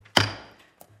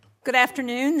Good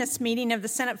afternoon. This meeting of the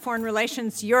Senate Foreign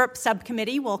Relations Europe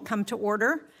Subcommittee will come to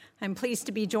order. I'm pleased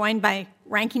to be joined by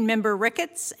Ranking Member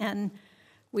Ricketts, and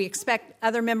we expect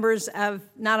other members of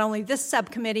not only this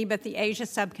subcommittee but the Asia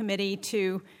Subcommittee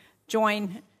to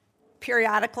join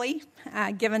periodically,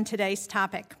 given today's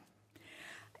topic.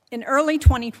 In early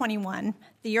 2021,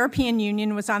 the European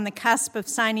Union was on the cusp of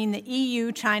signing the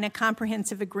EU-China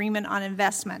Comprehensive Agreement on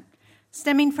Investment,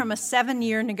 stemming from a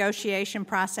 7-year negotiation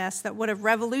process that would have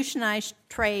revolutionized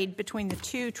trade between the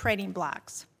two trading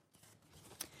blocs.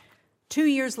 2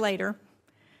 years later,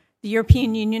 the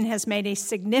European Union has made a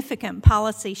significant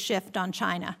policy shift on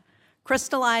China,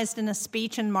 crystallized in a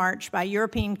speech in March by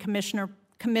European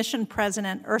Commission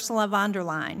President Ursula von der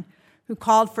Leyen, who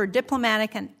called for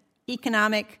diplomatic and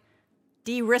economic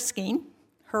de-risking,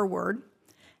 her word,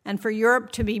 and for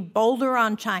Europe to be bolder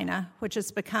on China, which has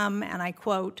become, and I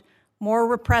quote, more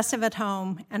repressive at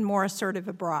home and more assertive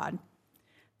abroad.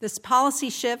 This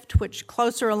policy shift, which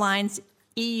closer aligns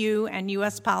EU and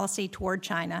U.S. policy toward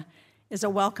China, is a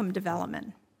welcome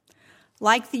development.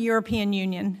 Like the European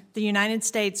Union, the United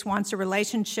States wants a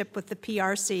relationship with the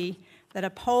PRC that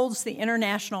upholds the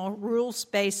international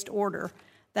rules-based order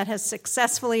that has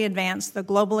successfully advanced the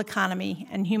global economy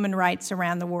and human rights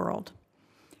around the world.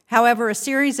 However, a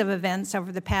series of events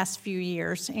over the past few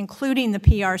years, including the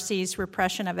PRC's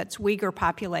repression of its Uyghur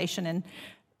population in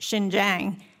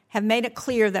Xinjiang, have made it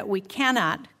clear that we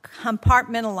cannot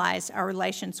compartmentalize our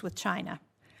relations with China.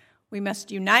 We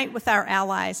must unite with our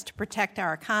allies to protect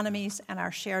our economies and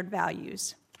our shared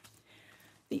values.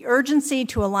 The urgency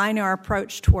to align our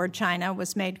approach toward China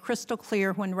was made crystal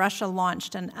clear when Russia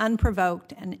launched an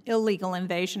unprovoked and illegal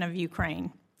invasion of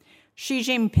Ukraine. Xi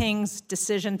Jinping's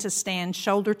decision to stand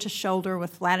shoulder to shoulder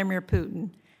with Vladimir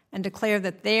Putin and declare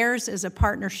that theirs is a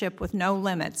partnership with no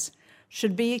limits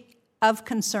should be of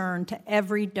concern to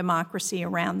every democracy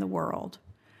around the world.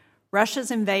 Russia's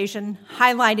invasion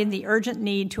highlighted the urgent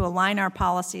need to align our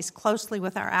policies closely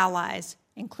with our allies,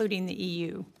 including the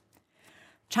EU.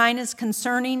 China's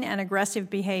concerning and aggressive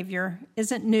behavior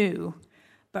isn't new,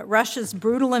 but Russia's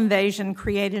brutal invasion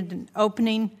created an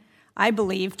opening, I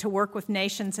believe, to work with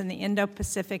nations in the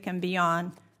Indo-Pacific and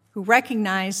beyond who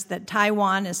recognize that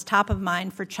Taiwan is top of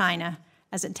mind for China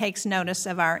as it takes notice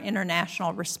of our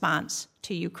international response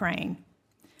to Ukraine.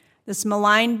 This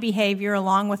malign behavior,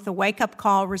 along with the wake-up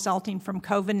call resulting from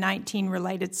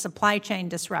COVID-19-related supply chain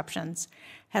disruptions,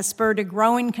 has spurred a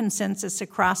growing consensus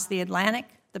across the Atlantic,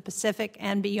 the Pacific,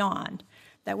 and beyond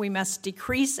that we must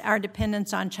decrease our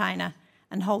dependence on China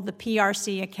and hold the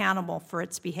PRC accountable for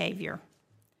its behavior.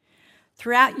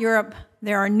 Throughout Europe,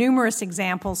 there are numerous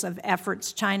examples of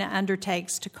efforts China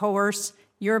undertakes to coerce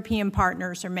European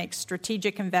partners or make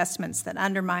strategic investments that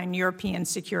undermine European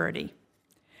security.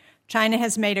 China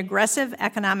has made aggressive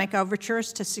economic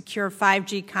overtures to secure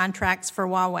 5G contracts for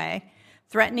Huawei,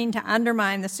 threatening to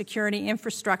undermine the security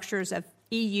infrastructures of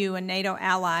EU and NATO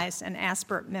allies and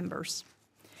aspirant members.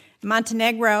 In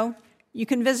Montenegro, you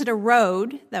can visit a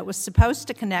road that was supposed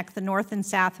to connect the north and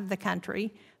south of the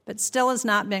country, but still has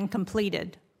not been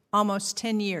completed, almost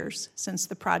 10 years since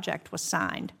the project was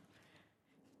signed.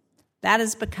 That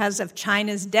is because of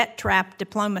China's debt trap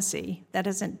diplomacy that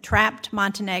has entrapped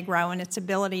Montenegro in its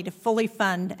ability to fully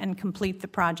fund and complete the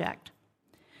project.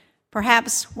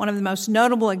 Perhaps one of the most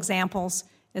notable examples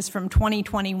is from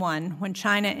 2021, when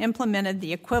China implemented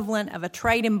the equivalent of a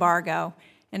trade embargo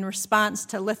in response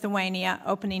to Lithuania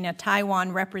opening a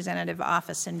Taiwan representative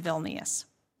office in Vilnius.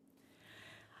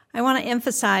 I want to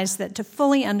emphasize that to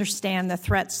fully understand the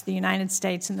threats the United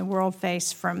States and the world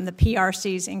face from the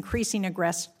PRC's increasing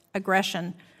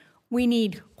aggression, we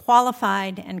need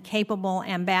qualified and capable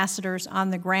ambassadors on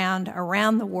the ground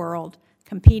around the world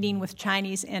competing with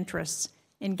Chinese interests,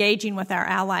 engaging with our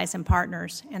allies and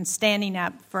partners, and standing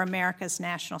up for America's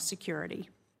national security.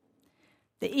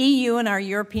 The EU and our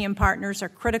European partners are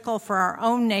critical for our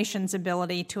own nation's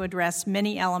ability to address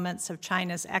many elements of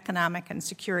China's economic and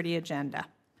security agenda.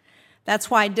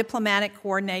 That's why diplomatic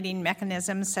coordinating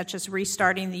mechanisms such as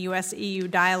restarting the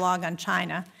U.S.-EU dialogue on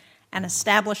China and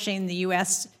establishing the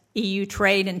U.S.-EU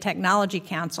Trade and Technology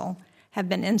Council have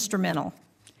been instrumental.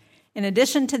 In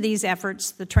addition to these efforts,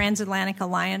 the Transatlantic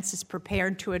Alliance is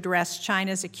prepared to address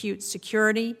China's acute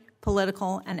security,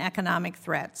 political, and economic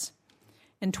threats.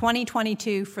 In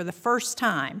 2022, for the first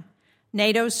time,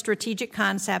 NATO's strategic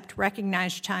concept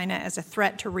recognized China as a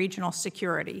threat to regional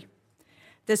security.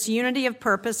 This unity of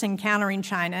purpose in countering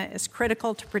China is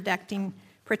critical to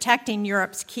protecting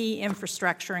Europe's key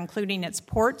infrastructure, including its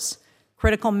ports,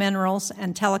 critical minerals,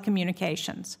 and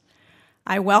telecommunications.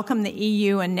 I welcome the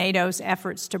EU and NATO's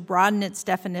efforts to broaden its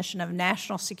definition of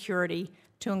national security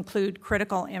to include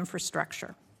critical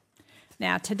infrastructure.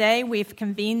 Now, today we've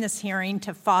convened this hearing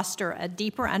to foster a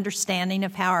deeper understanding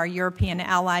of how our European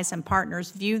allies and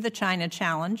partners view the China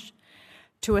challenge,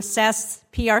 to assess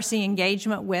PRC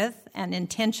engagement with and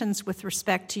intentions with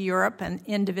respect to Europe and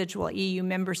individual EU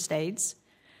member states,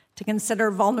 to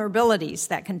consider vulnerabilities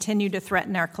that continue to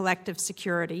threaten our collective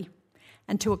security,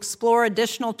 and to explore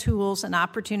additional tools and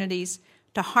opportunities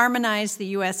to harmonize the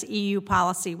U.S.-EU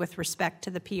policy with respect to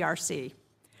the PRC.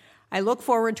 I look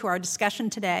forward to our discussion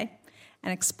today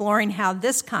and exploring how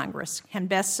this Congress can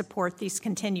best support these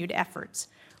continued efforts.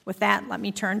 With that, let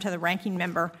me turn to the ranking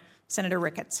member, Senator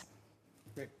Ricketts.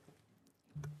 Great.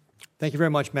 Thank you very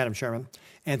much, Madam Chairman,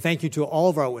 and thank you to all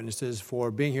of our witnesses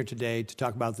for being here today to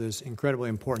talk about this incredibly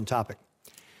important topic.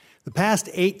 The past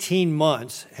 18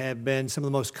 months have been some of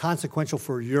the most consequential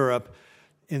for Europe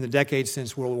in the decades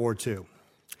since World War II.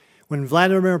 When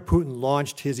Vladimir Putin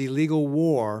launched his illegal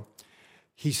war,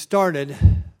 he started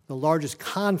the largest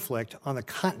conflict on the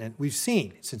continent we've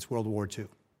seen since World War II.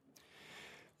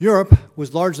 Europe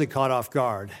was largely caught off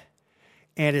guard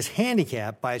and is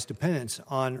handicapped by its dependence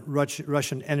on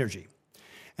Russian energy.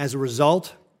 As a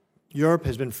result, Europe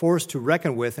has been forced to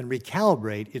reckon with and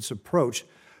recalibrate its approach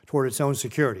toward its own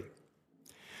security.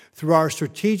 Through our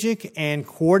strategic and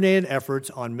coordinated efforts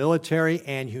on military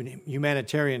and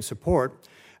humanitarian support,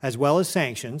 as well as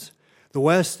sanctions, the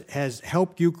West has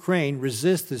helped Ukraine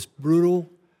resist this brutal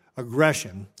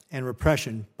aggression and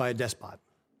repression by a despot.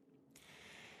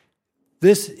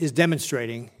 This is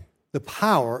demonstrating the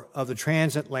power of the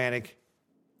transatlantic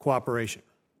cooperation.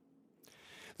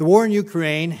 The war in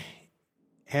Ukraine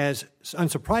has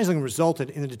unsurprisingly resulted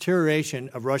in the deterioration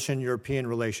of Russian-European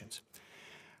relations.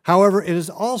 However, it has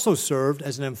also served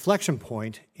as an inflection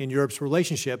point in Europe's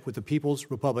relationship with the People's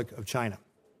Republic of China.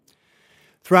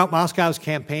 Throughout Moscow's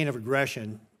campaign of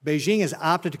aggression, Beijing has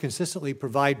opted to consistently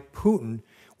provide Putin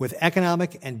with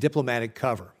economic and diplomatic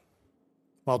cover,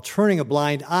 while turning a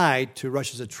blind eye to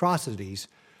Russia's atrocities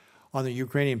on the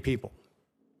Ukrainian people.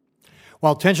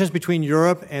 While tensions between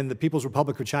Europe and the People's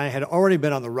Republic of China had already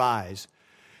been on the rise,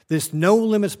 this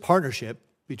no-limits partnership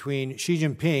between Xi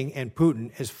Jinping and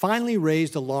Putin has finally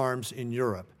raised alarms in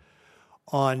Europe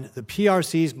on the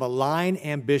PRC's malign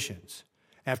ambitions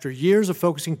after years of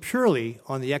focusing purely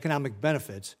on the economic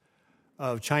benefits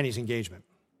of Chinese engagement.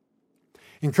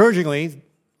 Encouragingly,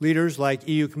 leaders like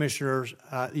EU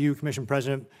Commission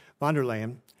President von der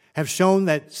Leyen have shown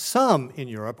that some in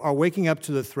Europe are waking up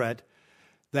to the threat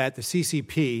that the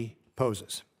CCP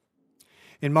poses.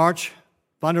 In March,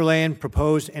 von der Leyen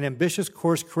proposed an ambitious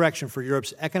course correction for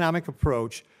Europe's economic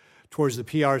approach towards the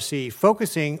PRC,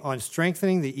 focusing on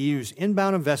strengthening the EU's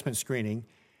inbound investment screening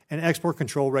and export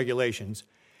control regulations,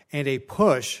 and a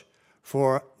push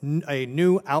for a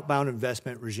new outbound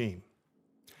investment regime.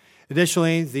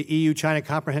 Additionally, the EU-China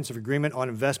Comprehensive Agreement on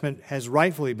Investment has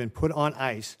rightfully been put on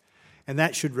ice, and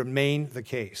that should remain the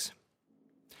case.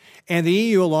 And the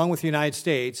EU, along with the United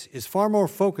States, is far more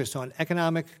focused on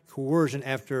economic coercion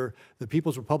after the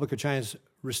People's Republic of China's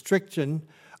restriction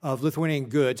of Lithuanian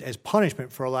goods as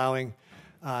punishment for allowing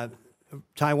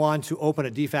Taiwan to open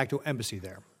a de facto embassy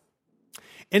there.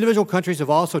 Individual countries have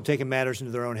also taken matters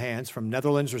into their own hands, from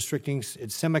Netherlands restricting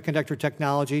its semiconductor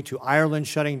technology to Ireland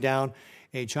shutting down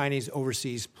a Chinese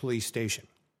overseas police station.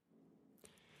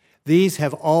 These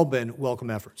have all been welcome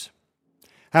efforts.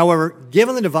 However,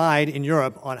 given the divide in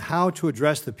Europe on how to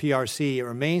address the PRC, it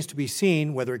remains to be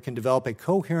seen whether it can develop a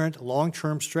coherent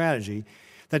long-term strategy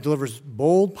that delivers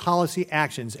bold policy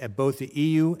actions at both the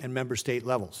EU and member state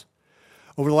levels.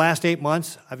 Over the last 8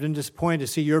 months, I've been disappointed to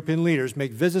see European leaders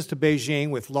make visits to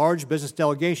Beijing with large business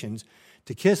delegations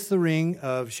to kiss the ring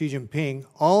of Xi Jinping,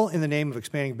 all in the name of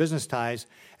expanding business ties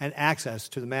and access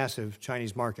to the massive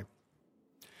Chinese market.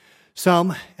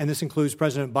 Some, and this includes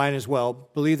President Biden as well,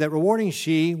 believe that rewarding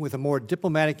Xi with a more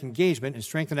diplomatic engagement and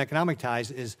strengthened economic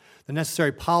ties is the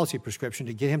necessary policy prescription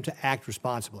to get him to act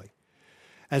responsibly,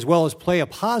 as well as play a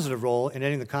positive role in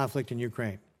ending the conflict in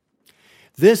Ukraine.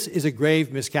 This is a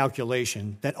grave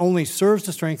miscalculation that only serves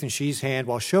to strengthen Xi's hand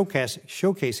while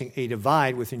showcasing a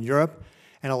divide within Europe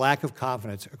and a lack of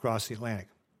confidence across the Atlantic.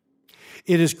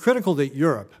 It is critical that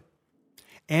Europe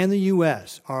and the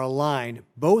U.S. are aligned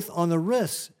both on the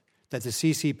risks that the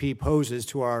CCP poses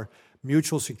to our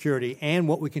mutual security and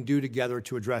what we can do together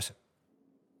to address it.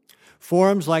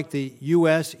 Forums like the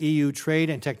U.S.-EU Trade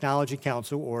and Technology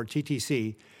Council, or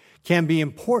TTC, can be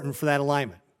important for that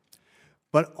alignment,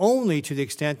 but only to the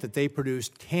extent that they produce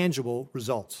tangible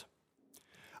results.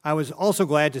 I was also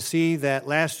glad to see that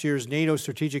last year's NATO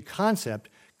strategic concept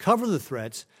covered the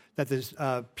threats that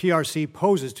the PRC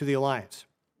poses to the alliance.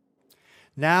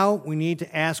 Now we need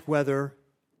to ask whether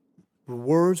the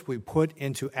words we put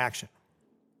into action.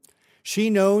 She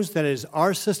knows that it is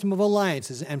our system of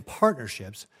alliances and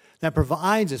partnerships that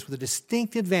provides us with a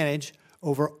distinct advantage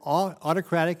over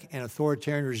autocratic and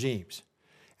authoritarian regimes.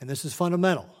 And this is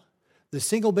fundamental. The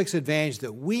single biggest advantage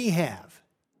that we have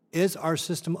is our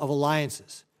system of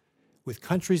alliances with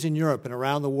countries in Europe and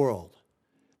around the world.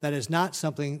 That is not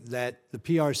something that the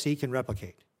PRC can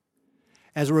replicate.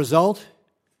 As a result,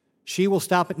 she will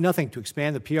stop at nothing to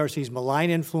expand the PRC's malign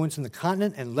influence in the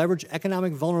continent and leverage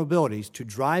economic vulnerabilities to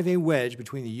drive a wedge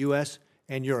between the U.S.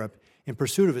 and Europe in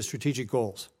pursuit of its strategic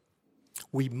goals.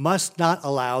 We must not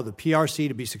allow the PRC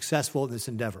to be successful in this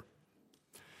endeavor.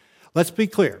 Let's be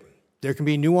clear. There can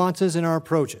be nuances in our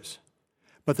approaches,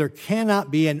 but there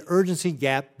cannot be an urgency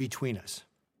gap between us.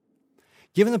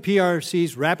 Given the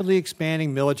PRC's rapidly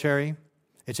expanding military,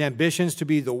 its ambitions to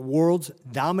be the world's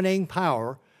dominating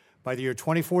power by the year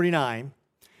 2049,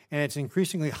 and its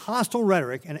increasingly hostile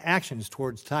rhetoric and actions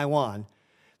towards Taiwan,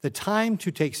 the time to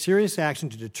take serious action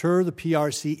to deter the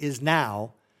PRC is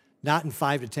now, not in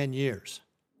 5 to 10 years.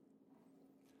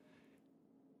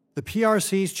 The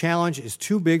PRC's challenge is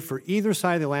too big for either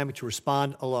side of the Atlantic to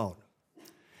respond alone.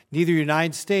 Neither the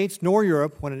United States nor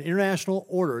Europe want an international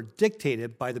order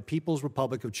dictated by the People's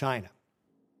Republic of China.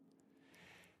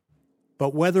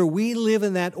 But whether we live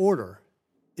in that order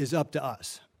is up to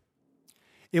us.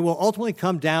 It will ultimately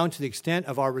come down to the extent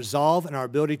of our resolve and our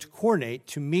ability to coordinate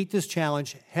to meet this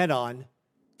challenge head-on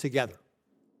together.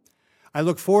 I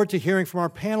look forward to hearing from our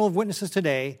panel of witnesses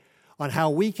today on how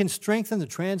we can strengthen the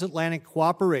transatlantic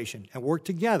cooperation and work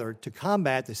together to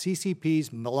combat the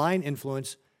CCP's malign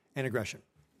influence and aggression.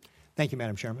 Thank you,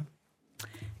 Madam Chairman.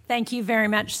 Thank you very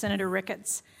much, Senator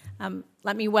Ricketts.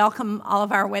 Let me welcome all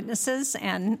of our witnesses,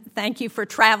 and thank you for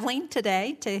traveling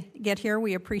today to get here.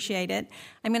 We appreciate it.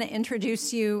 I'm going to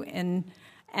introduce you and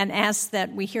ask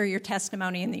that we hear your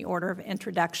testimony in the order of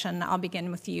introduction. I'll begin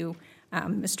with you,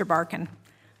 Mr. Barkin.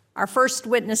 Our first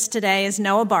witness today is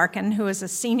Noah Barkin, who is a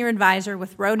senior advisor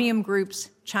with Rhodium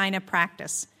Group's China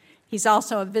practice. He's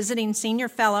also a visiting senior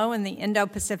fellow in the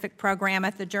Indo-Pacific program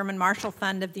at the German Marshall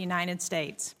Fund of the United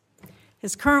States.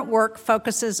 His current work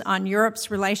focuses on Europe's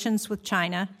relations with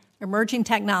China, emerging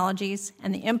technologies,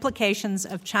 and the implications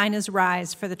of China's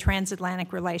rise for the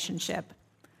transatlantic relationship.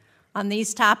 On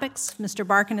these topics, Mr.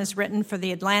 Barkin has written for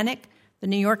The Atlantic, The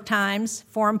New York Times,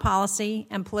 Foreign Policy,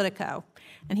 and Politico,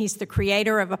 and he's the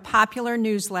creator of a popular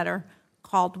newsletter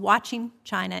called Watching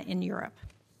China in Europe.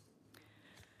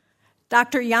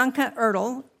 Dr. Janke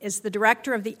Ertl is the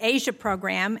director of the Asia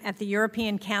program at the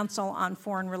European Council on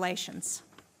Foreign Relations.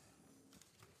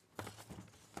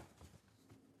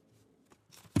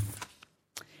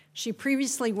 She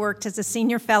previously worked as a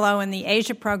senior fellow in the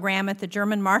Asia program at the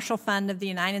German Marshall Fund of the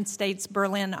United States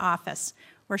Berlin office,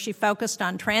 where she focused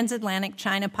on transatlantic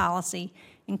China policy,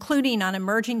 including on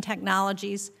emerging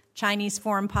technologies, Chinese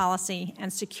foreign policy,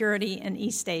 and security in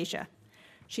East Asia.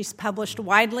 She's published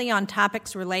widely on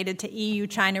topics related to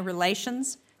EU-China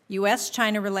relations,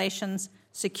 U.S.-China relations,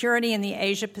 security in the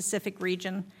Asia-Pacific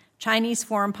region, Chinese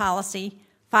foreign policy,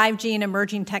 5G and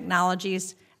emerging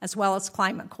technologies, as well as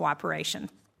climate cooperation.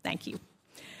 Thank you.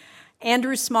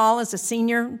 Andrew Small is a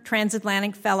senior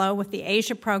transatlantic fellow with the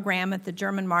Asia program at the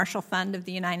German Marshall Fund of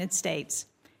the United States.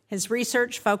 His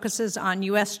research focuses on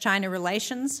U.S.-China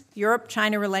relations,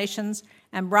 Europe-China relations,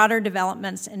 and broader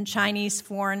developments in Chinese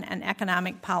foreign and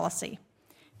economic policy.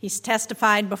 He's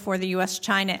testified before the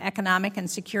U.S.-China Economic and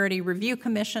Security Review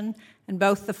Commission and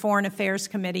both the Foreign Affairs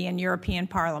Committee and European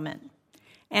Parliament.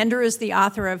 Andrew is the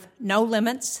author of No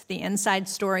Limits, The Inside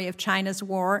Story of China's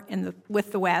War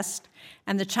with the West,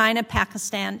 and the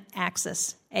China-Pakistan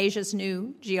Axis, Asia's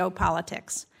New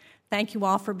Geopolitics. Thank you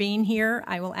all for being here.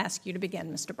 I will ask you to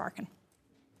begin, Mr. Barkin.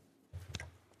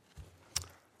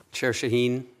 Chair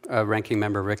Shaheen, Ranking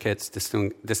Member Ricketts,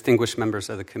 distinguished members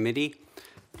of the committee,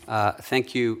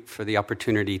 thank you for the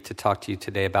opportunity to talk to you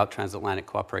today about transatlantic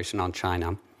cooperation on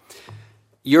China.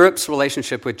 Europe's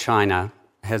relationship with China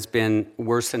has been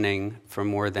worsening for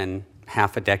more than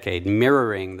half a decade,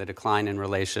 mirroring the decline in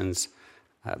relations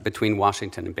between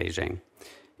Washington and Beijing.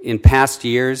 In past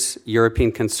years,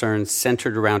 European concerns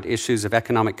centered around issues of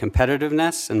economic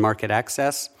competitiveness and market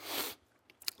access,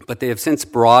 but they have since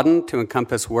broadened to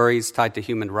encompass worries tied to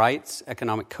human rights,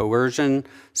 economic coercion,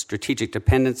 strategic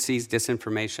dependencies,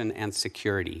 disinformation, and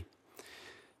security.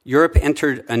 Europe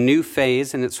entered a new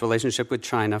phase in its relationship with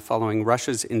China following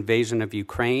Russia's invasion of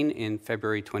Ukraine in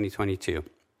February 2022.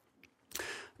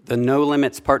 The No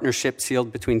Limits partnership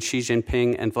sealed between Xi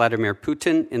Jinping and Vladimir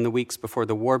Putin in the weeks before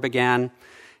the war began,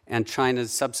 and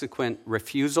China's subsequent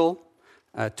refusal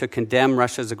to condemn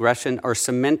Russia's aggression are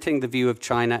cementing the view of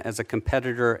China as a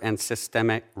competitor and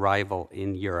systemic rival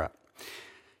in Europe.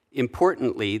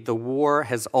 Importantly, the war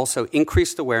has also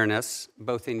increased awareness,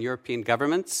 both in European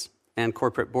governments and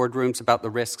corporate boardrooms, about the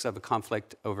risks of a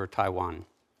conflict over Taiwan.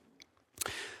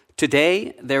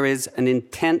 Today, there is an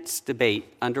intense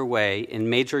debate underway in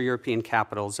major European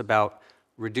capitals about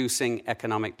reducing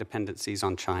economic dependencies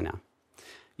on China.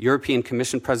 European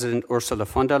Commission President Ursula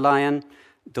von der Leyen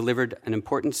delivered an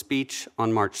important speech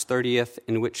on March 30th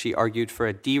in which she argued for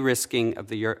a de-risking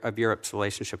of Europe's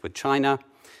relationship with China.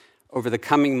 Over the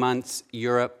coming months,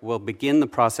 Europe will begin the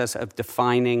process of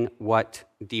defining what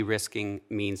de-risking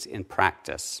means in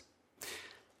practice.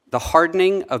 The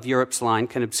hardening of Europe's line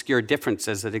can obscure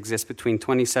differences that exist between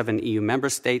 27 EU member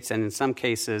states and, in some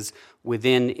cases,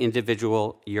 within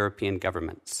individual European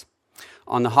governments.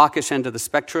 On the hawkish end of the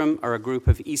spectrum are a group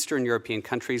of Eastern European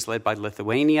countries led by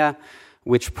Lithuania,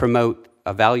 which promote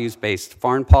a values-based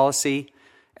foreign policy.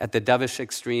 At the dovish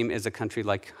extreme is a country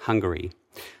like Hungary.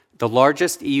 The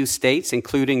largest EU states,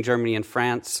 including Germany and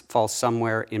France, fall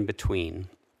somewhere in between.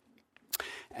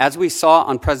 As we saw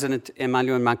on President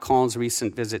Emmanuel Macron's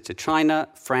recent visit to China,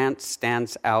 France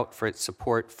stands out for its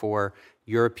support for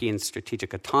European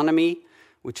strategic autonomy,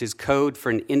 which is code for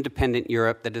an independent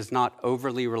Europe that is not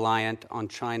overly reliant on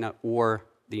China or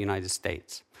the United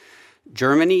States.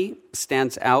 Germany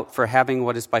stands out for having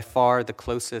what is by far the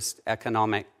closest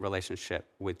economic relationship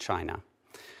with China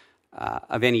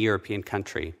of any European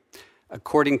country.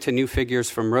 According to new figures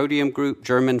from Rhodium Group,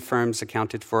 German firms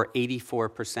accounted for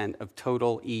 84% of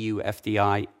total EU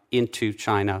FDI into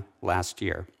China last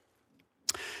year.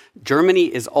 Germany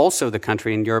is also the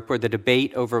country in Europe where the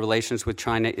debate over relations with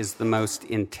China is the most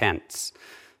intense.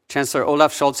 Chancellor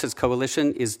Olaf Scholz's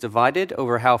coalition is divided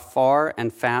over how far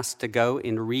and fast to go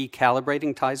in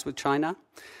recalibrating ties with China.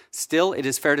 Still, it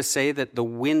is fair to say that the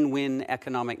win-win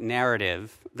economic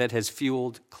narrative that has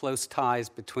fueled close ties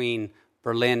between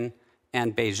Berlin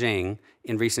and Beijing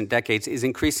in recent decades is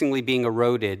increasingly being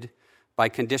eroded by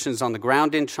conditions on the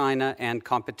ground in China and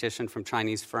competition from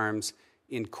Chinese firms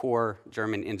in core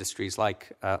German industries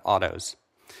like autos.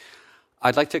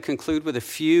 I'd like to conclude with a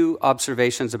few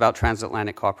observations about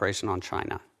transatlantic cooperation on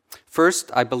China.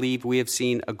 First, I believe we have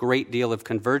seen a great deal of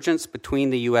convergence between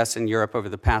the U.S. and Europe over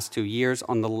the past 2 years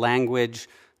on the language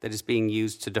that is being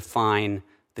used to define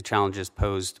the challenges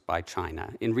posed by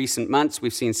China. In recent months,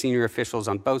 we've seen senior officials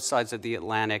on both sides of the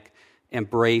Atlantic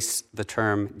embrace the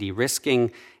term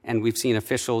de-risking, and we've seen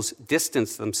officials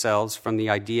distance themselves from the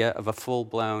idea of a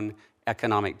full-blown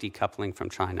economic decoupling from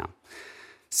China.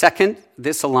 Second,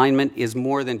 this alignment is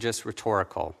more than just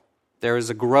rhetorical. There is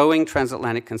a growing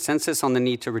transatlantic consensus on the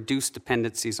need to reduce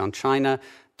dependencies on China,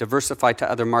 diversify to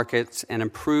other markets, and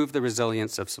improve the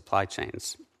resilience of supply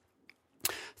chains.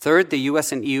 Third, the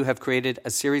U.S. and EU have created a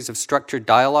series of structured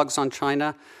dialogues on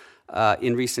China.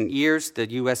 In recent years, the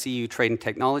U.S.-EU Trade and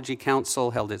Technology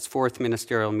Council held its 4th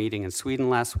ministerial meeting in Sweden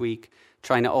last week.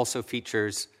 China also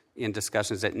features in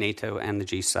discussions at NATO and the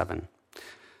G7.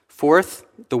 Fourth,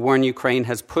 the war in Ukraine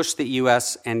has pushed the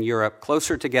U.S. and Europe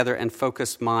closer together and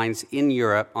focused minds in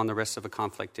Europe on the risks of a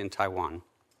conflict in Taiwan.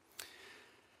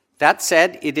 That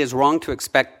said, it is wrong to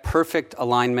expect perfect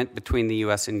alignment between the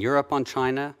U.S. and Europe on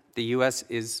China. The U.S.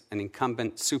 is an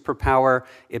incumbent superpower.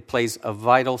 It plays a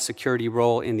vital security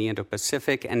role in the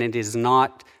Indo-Pacific, and it is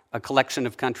not a collection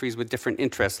of countries with different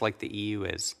interests like the EU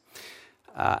is.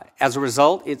 As a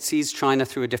result, it sees China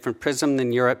through a different prism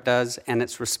than Europe does, and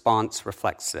its response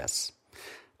reflects this.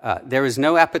 There is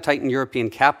no appetite in European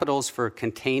capitals for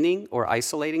containing or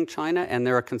isolating China, and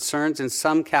there are concerns in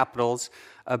some capitals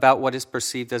about what is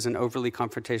perceived as an overly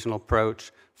confrontational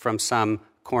approach from some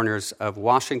corners of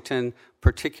Washington,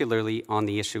 particularly on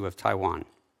the issue of Taiwan.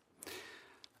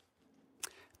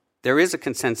 There is a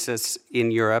consensus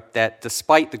in Europe that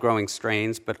despite the growing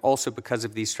strains, but also because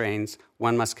of these strains,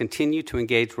 one must continue to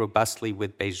engage robustly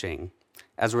with Beijing.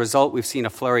 As a result, we've seen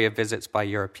a flurry of visits by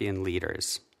European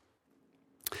leaders.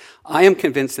 I am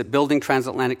convinced that building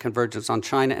transatlantic convergence on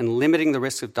China and limiting the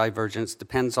risk of divergence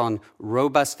depends on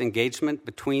robust engagement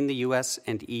between the U.S.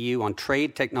 and EU on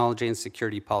trade, technology, and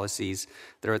security policies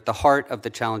that are at the heart of the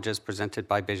challenges presented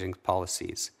by Beijing's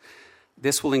policies.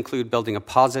 This will include building a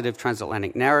positive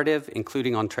transatlantic narrative,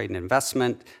 including on trade and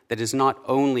investment, that is not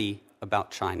only about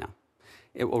China.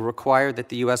 It will require that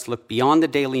the U.S. look beyond the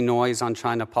daily noise on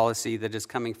China policy that is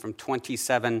coming from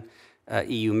 27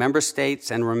 EU member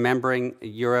states, and remembering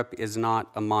Europe is not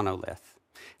a monolith.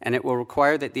 And it will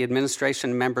require that the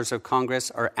administration and members of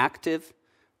Congress are active,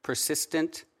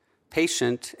 persistent,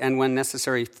 patient, and when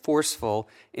necessary, forceful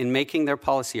in making their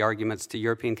policy arguments to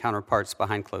European counterparts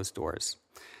behind closed doors.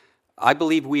 I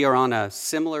believe we are on a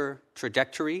similar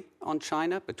trajectory on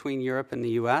China between Europe and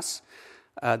the US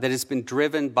that has been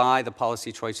driven by the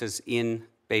policy choices in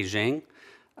Beijing.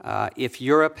 If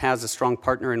Europe has a strong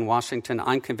partner in Washington,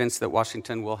 I'm convinced that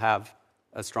Washington will have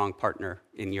a strong partner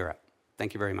in Europe.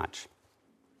 Thank you very much.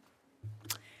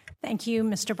 Thank you,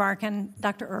 Mr. Barkan.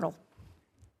 Dr. Ertl.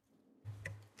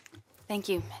 Thank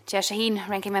you, Chair Shaheen,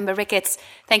 Ranking Member Ricketts.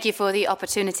 Thank you for the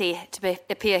opportunity to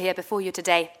appear here before you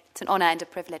today. It's an honor and a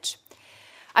privilege.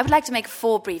 I would like to make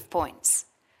 4 brief points.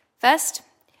 First,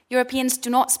 Europeans do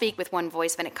not speak with one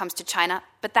voice when it comes to China,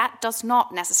 but that does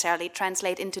not necessarily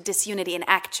translate into disunity in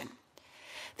action.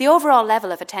 The overall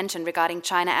level of attention regarding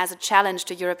China as a challenge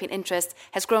to European interests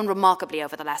has grown remarkably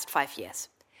over the last 5 years.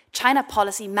 China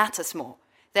policy matters more.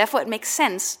 Therefore, it makes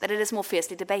sense that it is more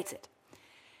fiercely debated.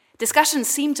 Discussions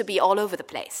seem to be all over the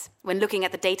place when looking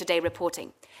at the day-to-day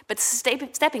reporting. But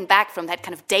stepping back from that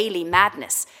kind of daily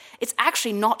madness, it's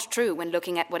actually not true when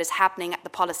looking at what is happening at the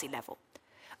policy level.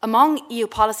 Among EU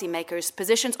policymakers,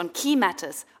 positions on key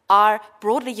matters are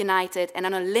broadly united and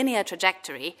on a linear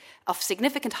trajectory of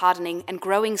significant hardening and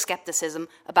growing skepticism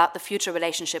about the future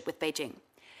relationship with Beijing.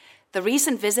 The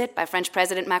recent visit by French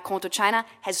President Macron to China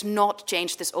has not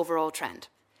changed this overall trend.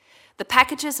 The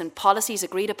packages and policies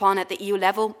agreed upon at the EU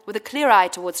level with a clear eye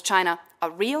towards China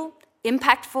are real,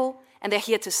 impactful, and they're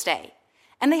here to stay.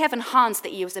 And they have enhanced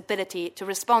the EU's ability to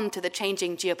respond to the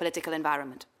changing geopolitical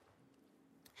environment.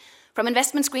 From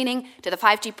investment screening to the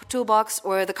 5G toolbox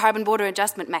or the carbon border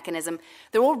adjustment mechanism,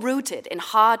 they're all rooted in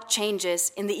hard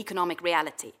changes in the economic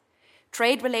reality.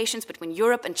 Trade relations between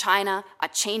Europe and China are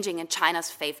changing in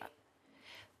China's favor.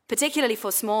 Particularly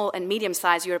for small and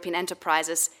medium-sized European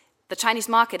enterprises, the Chinese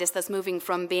market is thus moving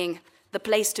from being the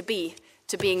place to be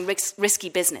to being risky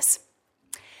business.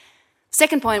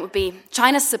 Second point would be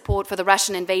China's support for the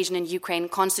Russian invasion in Ukraine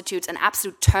constitutes an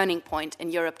absolute turning point in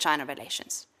Europe-China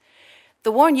relations.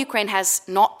 The war in Ukraine has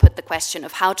not put the question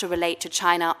of how to relate to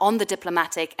China on the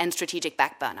diplomatic and strategic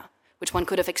back burner, which one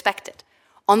could have expected.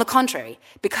 On the contrary,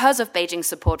 because of Beijing's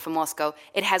support for Moscow,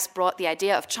 it has brought the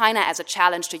idea of China as a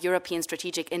challenge to European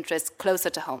strategic interests closer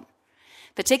to home.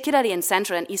 Particularly in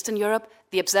Central and Eastern Europe,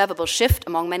 the observable shift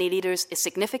among many leaders is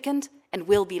significant and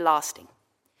will be lasting.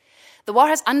 The war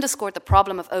has underscored the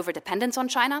problem of overdependence on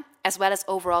China, as well as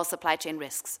overall supply chain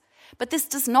risks. But this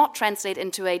does not translate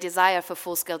into a desire for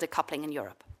full-scale decoupling in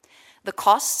Europe. The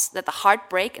costs that the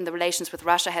heartbreak in the relations with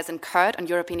Russia has incurred on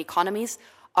European economies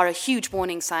are a huge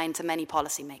warning sign to many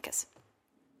policymakers.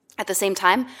 At the same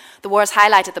time, the war has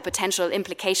highlighted the potential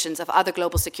implications of other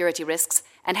global security risks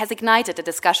and has ignited a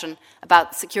discussion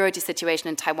about the security situation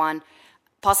in Taiwan.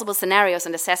 Possible scenarios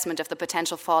and assessment of the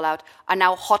potential fallout are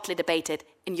now hotly debated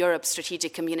in Europe's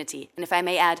strategic community. And if I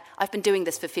may add, I've been doing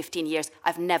this for 15 years.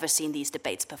 I've never seen these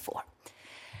debates before.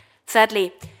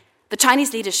 Thirdly, the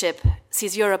Chinese leadership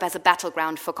sees Europe as a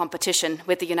battleground for competition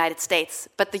with the United States,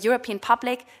 but the European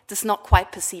public does not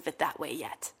quite perceive it that way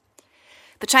yet.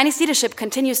 The Chinese leadership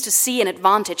continues to see an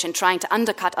advantage in trying to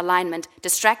undercut alignment,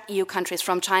 distract EU countries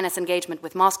from China's engagement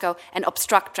with Moscow, and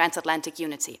obstruct transatlantic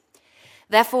unity.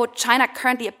 Therefore, China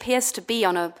currently appears to be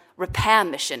on a repair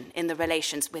mission in the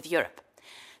relations with Europe.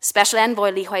 Special Envoy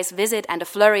Li Hui's visit and a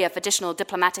flurry of additional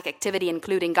diplomatic activity,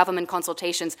 including government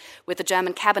consultations with the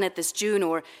German cabinet this June,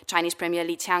 or Chinese Premier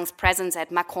Li Qiang's presence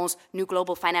at Macron's new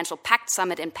Global Financial Pact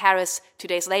summit in Paris 2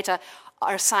 days later,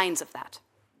 are signs of that.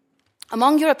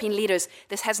 Among European leaders,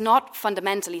 this has not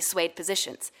fundamentally swayed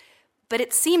positions, but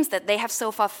it seems that they have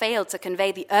so far failed to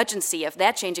convey the urgency of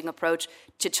their changing approach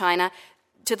to China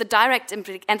to the direct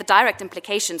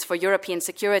implications for European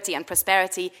security and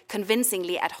prosperity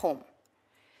convincingly at home.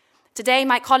 Today,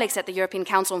 my colleagues at the European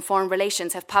Council on Foreign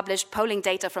Relations have published polling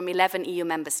data from 11 EU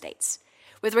member states.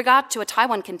 With regard to a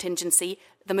Taiwan contingency,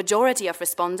 the majority of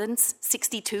respondents,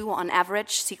 62 on average,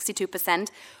 62%,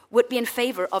 would be in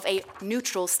favor of a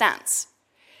neutral stance.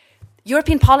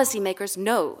 European policymakers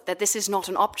know that this is not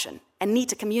an option and need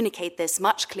to communicate this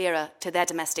much clearer to their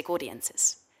domestic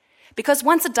audiences. Because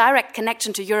once a direct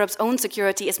connection to Europe's own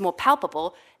security is more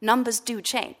palpable, numbers do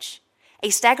change. A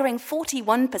staggering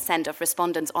 41% of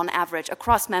respondents on average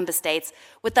across member states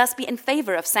would thus be in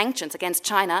favor of sanctions against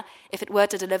China if it were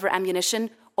to deliver ammunition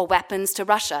or weapons to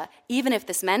Russia, even if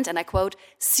this meant, and I quote,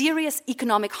 serious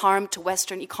economic harm to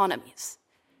Western economies.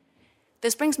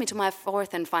 This brings me to my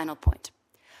fourth and final point.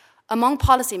 Among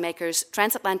policymakers,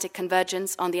 transatlantic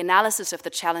convergence on the analysis of the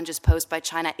challenges posed by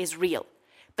China is real,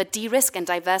 but de-risk and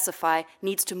diversify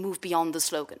needs to move beyond the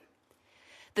slogan.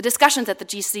 The discussions at the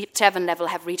G7 level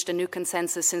have reached a new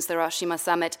consensus since the Hiroshima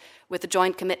summit with a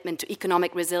joint commitment to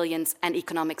economic resilience and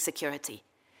economic security.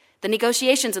 The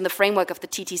negotiations in the framework of the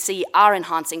TTC are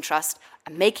enhancing trust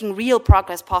and making real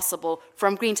progress possible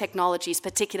from green technologies,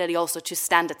 particularly also to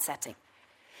standard setting.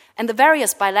 And the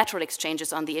various bilateral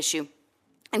exchanges on the issue,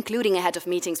 including ahead of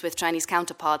meetings with Chinese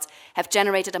counterparts, have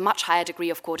generated a much higher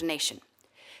degree of coordination.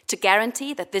 To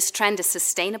guarantee that this trend is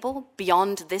sustainable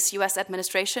beyond this US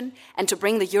administration and to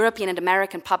bring the European and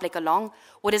American public along,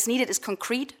 what is needed is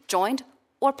concrete, joint,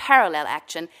 or parallel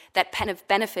action that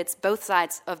benefits both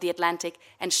sides of the Atlantic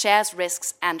and shares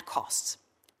risks and costs.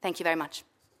 Thank you very much.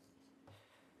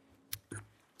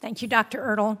 Thank you, Dr.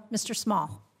 Ertl. Mr.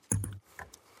 Small.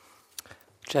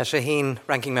 Chair Shaheen,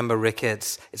 Ranking Member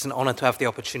Ricketts, it's an honour to have the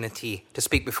opportunity to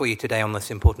speak before you today on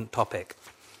this important topic.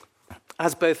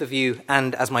 As both of you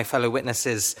and as my fellow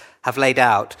witnesses have laid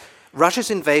out,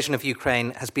 Russia's invasion of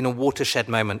Ukraine has been a watershed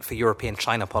moment for European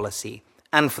China policy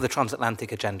and for the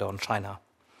transatlantic agenda on China.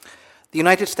 The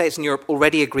United States and Europe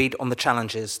already agreed on the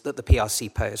challenges that the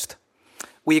PRC posed.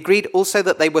 We agreed also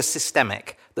that they were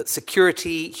systemic, that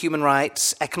security, human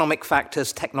rights, economic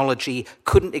factors, technology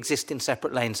couldn't exist in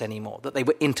separate lanes anymore, that they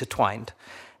were intertwined.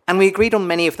 And we agreed on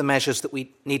many of the measures that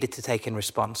we needed to take in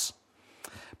response.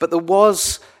 But there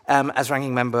was, as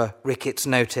Ranking Member Ricketts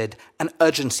noted, an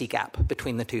urgency gap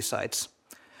between the two sides.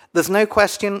 There's no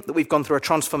question that we've gone through a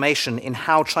transformation in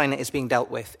how China is being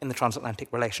dealt with in the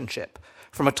transatlantic relationship,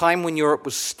 from a time when Europe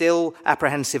was still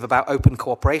apprehensive about open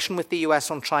cooperation with the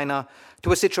US on China,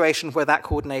 to a situation where that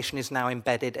coordination is now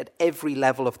embedded at every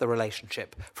level of the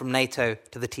relationship, from NATO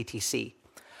to the TTC.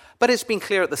 But it's been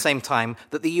clear at the same time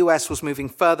that the US was moving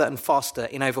further and faster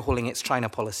in overhauling its China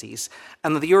policies,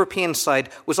 and that the European side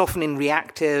was often in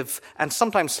reactive and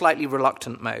sometimes slightly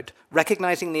reluctant mode,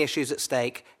 recognizing the issues at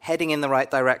stake, heading in the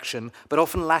right direction, but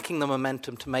often lacking the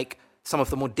momentum to make some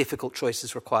of the more difficult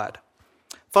choices required.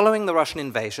 Following the Russian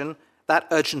invasion, that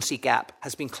urgency gap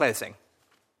has been closing.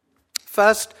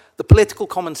 First, the political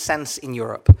common sense in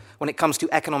Europe when it comes to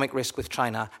economic risk with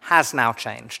China has now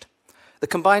changed. The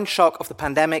combined shock of the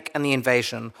pandemic and the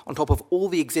invasion, on top of all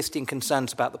the existing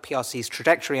concerns about the PRC's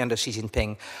trajectory under Xi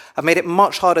Jinping, have made it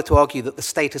much harder to argue that the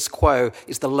status quo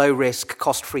is the low-risk,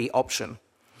 cost-free option.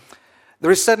 There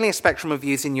is certainly a spectrum of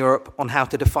views in Europe on how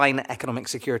to define economic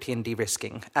security and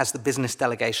de-risking, as the business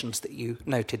delegations that you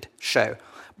noted show.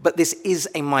 But this is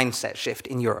a mindset shift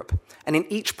in Europe. And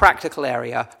in each practical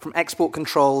area, from export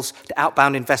controls to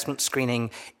outbound investment screening,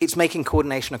 it's making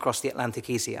coordination across the Atlantic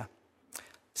easier.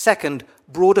 Second,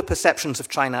 broader perceptions of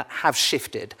China have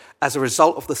shifted as a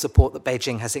result of the support that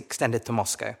Beijing has extended to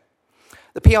Moscow.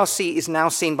 The PRC is now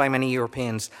seen by many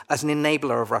Europeans as an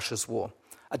enabler of Russia's war,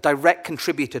 a direct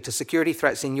contributor to security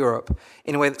threats in Europe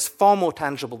in a way that's far more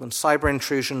tangible than cyber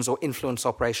intrusions or influence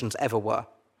operations ever were.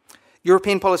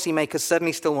 European policymakers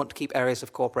certainly still want to keep areas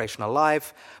of cooperation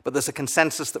alive, but there's a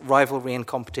consensus that rivalry and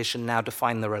competition now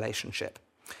define the relationship.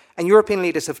 And European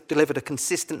leaders have delivered a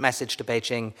consistent message to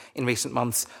Beijing in recent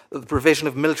months that the provision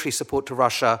of military support to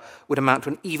Russia would amount to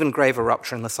an even graver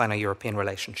rupture in the Sino-European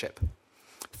relationship.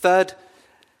 Third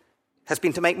has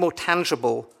been to make more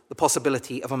tangible the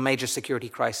possibility of a major security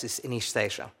crisis in East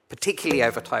Asia, particularly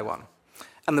over Taiwan,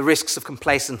 and the risks of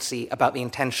complacency about the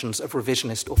intentions of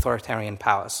revisionist authoritarian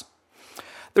powers.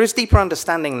 There is deeper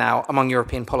understanding now among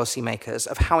European policymakers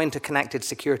of how interconnected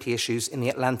security issues in the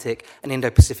Atlantic and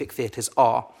Indo-Pacific theatres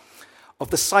are, of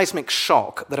the seismic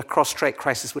shock that a cross-strait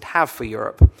crisis would have for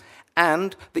Europe,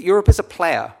 and that Europe is a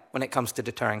player when it comes to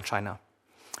deterring China.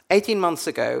 18 months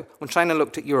ago, when China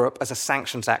looked at Europe as a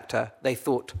sanctions actor, they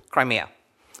thought Crimea.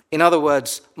 In other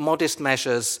words, modest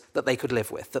measures that they could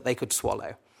live with, that they could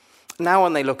swallow. Now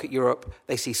when they look at Europe,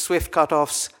 they see SWIFT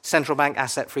cutoffs, central bank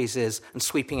asset freezes, and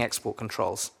sweeping export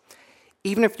controls.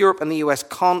 Even if Europe and the US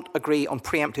can't agree on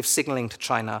preemptive signaling to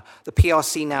China, the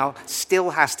PRC now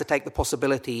still has to take the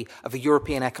possibility of a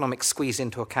European economic squeeze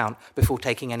into account before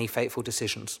taking any fateful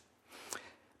decisions.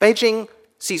 Beijing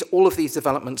sees all of these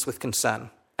developments with concern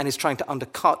and is trying to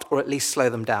undercut or at least slow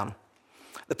them down.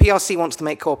 The PRC wants to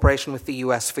make cooperation with the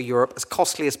US for Europe as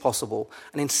costly as possible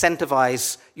and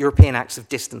incentivize European acts of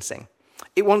distancing.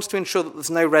 It wants to ensure that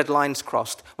there's no red lines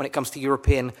crossed when it comes to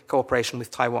European cooperation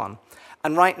with Taiwan.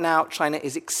 And right now, China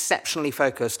is exceptionally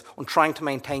focused on trying to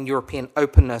maintain European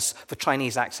openness for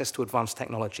Chinese access to advanced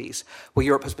technologies, where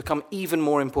Europe has become even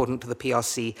more important to the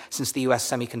PRC since the US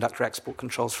semiconductor export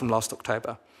controls from last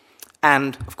October.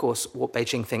 And, of course, what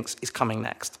Beijing thinks is coming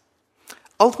next.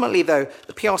 Ultimately, though,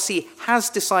 the PRC has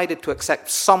decided to accept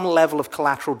some level of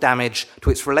collateral damage to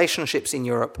its relationships in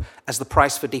Europe as the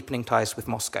price for deepening ties with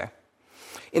Moscow.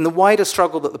 In the wider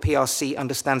struggle that the PRC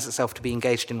understands itself to be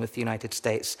engaged in with the United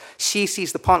States, Xi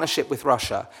sees the partnership with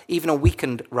Russia, even a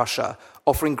weakened Russia,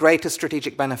 offering greater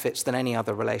strategic benefits than any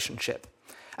other relationship.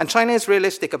 And China is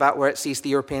realistic about where it sees the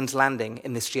Europeans landing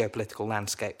in this geopolitical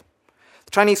landscape.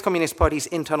 The Chinese Communist Party's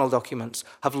internal documents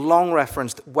have long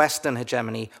referenced Western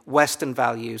hegemony, Western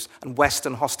values, and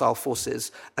Western hostile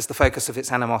forces as the focus of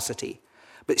its animosity.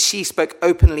 But Xi spoke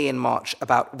openly in March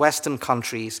about Western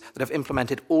countries that have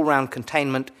implemented all-round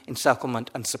containment,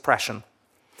 encirclement, and suppression.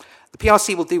 The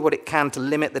PRC will do what it can to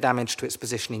limit the damage to its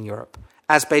position in Europe,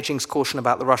 as Beijing's caution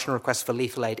about the Russian request for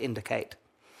lethal aid indicate.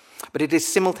 But it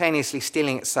is simultaneously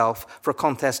steeling itself for a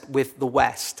contest with the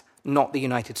West, not the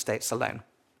United States alone.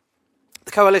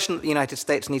 The coalition that the United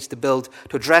States needs to build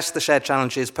to address the shared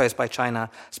challenges posed by China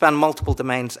span multiple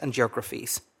domains and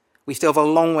geographies. We still have a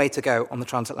long way to go on the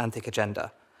transatlantic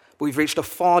agenda, but we've reached a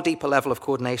far deeper level of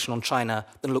coordination on China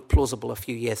than looked plausible a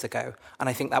few years ago, and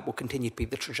I think that will continue to be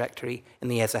the trajectory in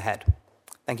the years ahead.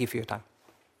 Thank you for your time.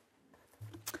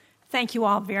 Thank you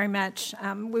all very much.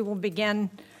 We will begin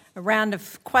a round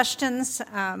of questions,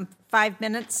 5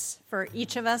 minutes for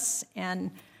each of us,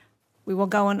 and we will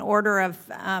go in order of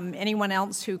anyone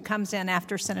else who comes in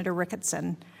after Senator Ricketts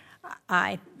and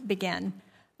I begin.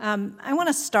 I want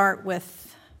to start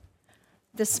with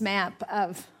this map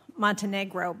of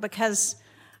Montenegro because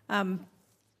all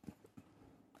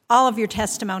of your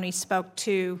testimony spoke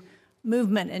to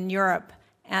movement in Europe,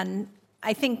 and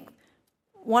I think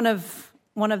one of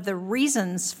the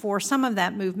reasons for some of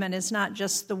that movement is not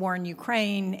just the war in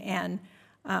Ukraine and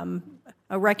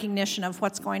a recognition of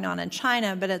what's going on in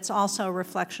China, but it's also a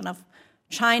reflection of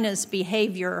China's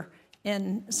behavior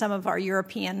in some of our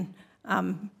European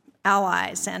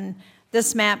allies. And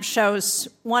this map shows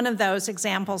one of those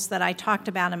examples that I talked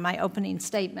about in my opening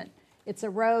statement. It's a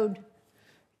road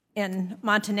in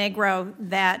Montenegro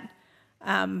that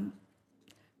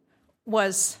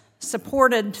was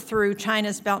supported through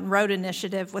China's Belt and Road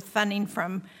Initiative with funding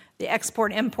from the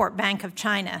Export-Import Bank of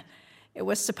China. It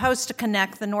was supposed to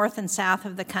connect the north and south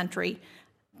of the country,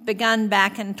 begun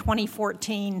back in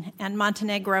 2014, and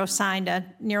Montenegro signed a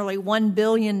nearly $1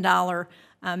 billion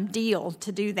deal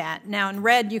to do that. Now, in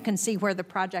red, you can see where the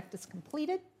project is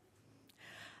completed,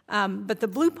 but the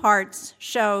blue parts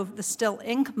show the still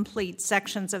incomplete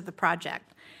sections of the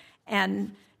project.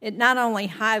 And it not only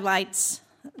highlights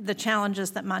the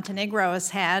challenges that Montenegro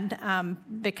has had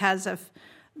because of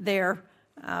their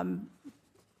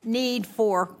need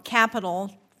for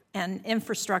capital and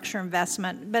infrastructure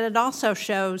investment, but it also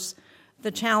shows the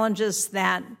challenges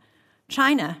that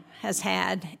China has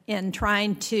had in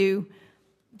trying to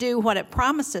do what it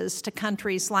promises to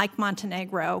countries like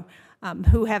Montenegro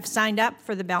who have signed up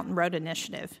for the Belt and Road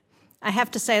Initiative. I have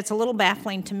to say it's a little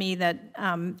baffling to me that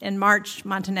in March,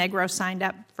 Montenegro signed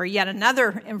up for yet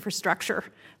another infrastructure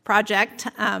project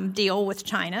deal with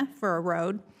China for a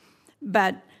road.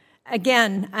 But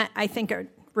again, I think it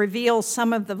reveals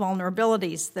some of the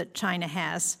vulnerabilities that China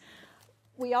has.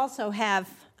 We also have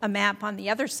a map on the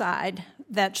other side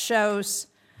that shows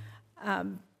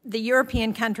the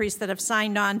European countries that have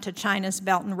signed on to China's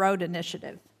Belt and Road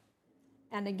Initiative.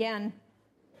 And again,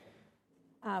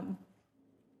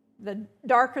 the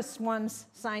darkest ones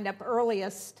signed up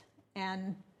earliest,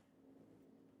 and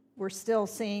we're still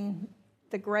seeing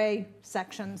the gray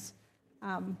sections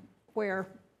where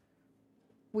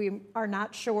we are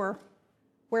not sure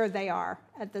where they are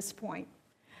at this point.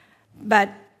 But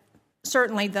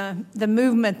certainly the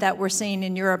movement that we're seeing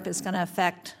in Europe is going to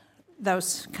affect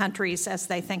those countries as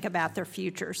they think about their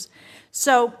futures.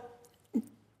 So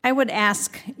I would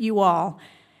ask you all,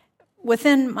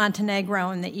 within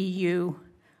Montenegro and the EU,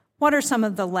 what are some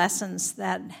of the lessons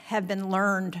that have been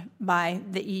learned by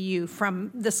the EU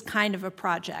from this kind of a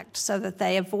project so that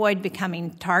they avoid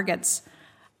becoming targets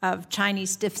of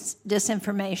Chinese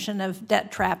disinformation, of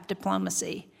debt trap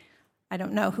diplomacy? I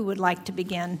don't know who would like to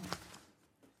begin.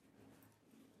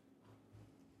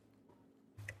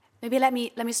 Maybe let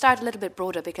me start a little bit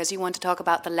broader, because you want to talk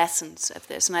about the lessons of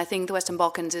this, and I think the Western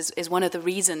Balkans is one of the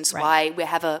reasons why we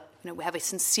have a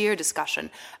sincere discussion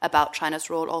about China's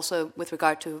role, also with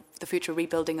regard to the future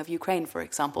rebuilding of Ukraine, for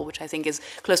example, which I think is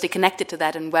closely connected to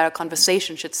that, and where a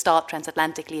conversation should start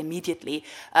transatlantically immediately,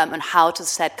 and how to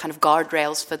set kind of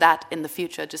guardrails for that in the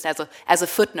future, just as a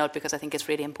footnote, because I think it's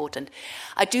really important.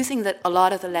 I do think that a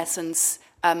lot of the lessons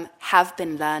have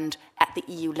been learned at the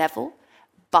EU level,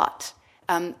 but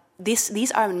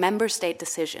these are member state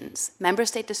decisions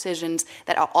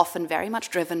that are often very much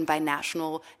driven by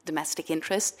national domestic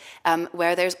interest,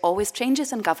 where there's always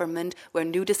changes in government, where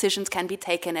new decisions can be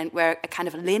taken, and where a kind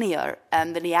of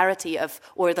linearity of,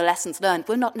 or the lessons learned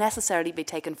will not necessarily be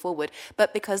taken forward,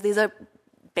 but because these are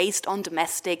based on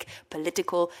domestic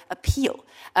political appeal.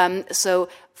 So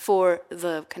for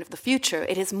the kind of the future,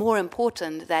 it is more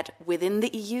important that within the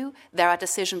EU there are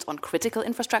decisions on critical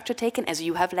infrastructure taken, as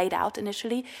you have laid out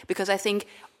initially, because I think,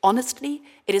 honestly,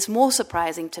 it is more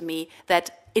surprising to me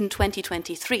that in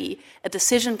 2023, a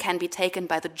decision can be taken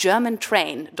by the German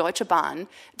train, Deutsche Bahn,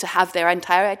 to have their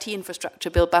entire IT infrastructure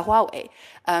built by Huawei.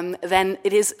 Then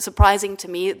it is surprising to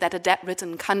me that a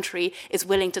debt-ridden country is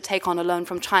willing to take on a loan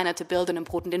from China to build an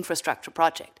important infrastructure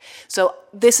project. So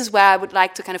this is where I would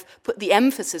like to kind of put the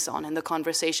emphasis on in the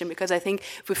conversation, because I think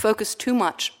if we focus too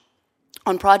much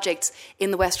on projects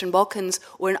in the Western Balkans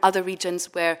or in other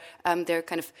regions where they're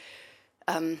kind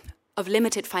of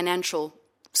limited financial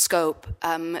scope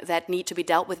that need to be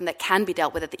dealt with and that can be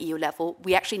dealt with at the EU level,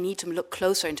 we actually need to look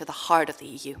closer into the heart of the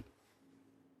EU.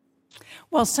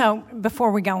 Well, so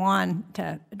before we go on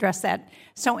to address that,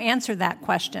 so answer that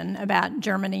question about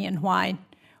Germany and why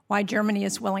Germany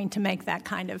is willing to make that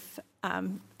kind of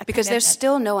because there's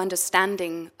still no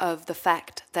understanding of the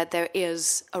fact that there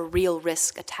is a real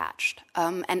risk attached.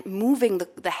 And moving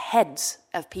the heads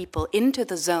of people into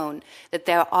the zone, that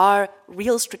there are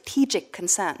real strategic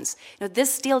concerns.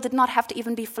 This deal did not have to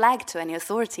even be flagged to any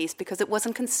authorities because it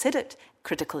wasn't considered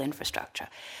critical infrastructure.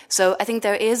 So I think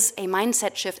there is a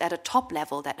mindset shift at a top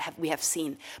level that we have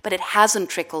seen, but it hasn't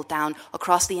trickled down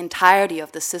across the entirety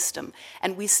of the system.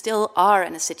 And we still are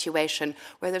in a situation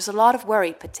where there's a lot of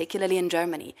worry, particularly in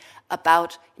Germany,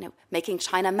 about making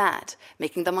China mad,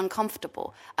 making them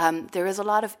uncomfortable. There is a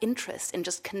lot of interest in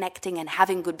just connecting and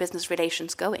having good business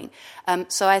relations going.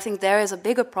 So I think there is a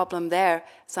bigger problem there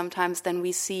sometimes than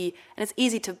we see. And it's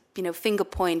easy to finger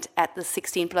point at the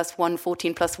 16+1,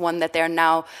 14+1 that they're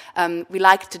now. We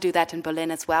like to do that in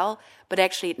Berlin as well, but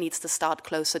actually it needs to start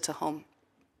closer to home.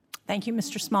 Thank you,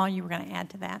 Mr. Small. You were going to add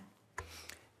to that.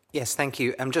 Yes, thank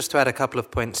you. Just to add a couple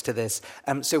of points to this.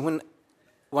 So when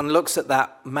one looks at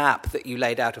that map that you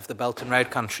laid out of the Belt and Road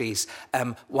countries,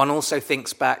 one also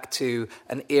thinks back to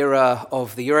an era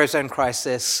of the Eurozone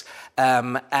crisis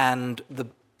and the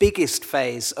biggest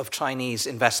phase of Chinese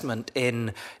investment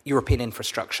in European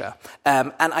infrastructure.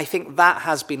 And I think that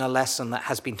has been a lesson that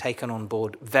has been taken on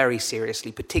board very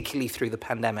seriously, particularly through the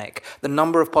pandemic. The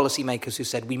number of policymakers who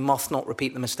said we must not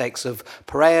repeat the mistakes of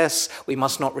Piraeus, we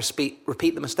must not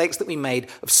repeat the mistakes that we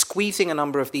made of squeezing a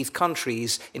number of these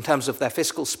countries in terms of their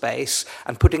fiscal space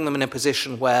and putting them in a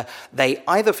position where they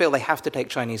either feel they have to take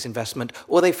Chinese investment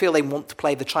or they feel they want to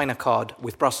play the China card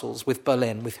with Brussels, with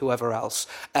Berlin, with whoever else.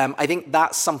 I think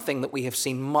that's something that we have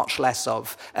seen much less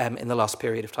of in the last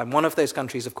period of time. One of those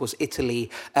countries, of course,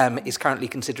 Italy, is currently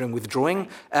considering withdrawing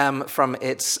from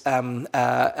its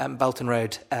Belt and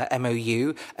Road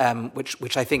MOU,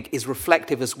 which I think is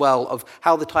reflective as well of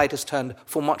how the tide has turned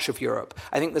for much of Europe.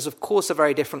 I think there's, of course, a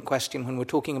very different question when we're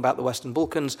talking about the Western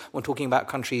Balkans, when we're talking about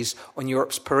countries on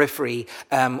Europe's periphery,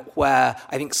 where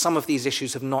I think some of these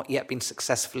issues have not yet been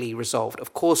successfully resolved.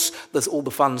 Of course, there's all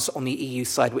the funds on the EU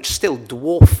side, which still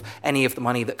dwarf any of the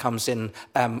money that comes in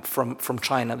from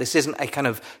China. This isn't a kind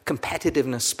of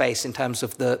competitiveness space in terms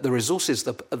of the resources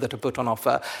that are put on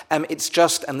offer. It's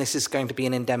just, and this is going to be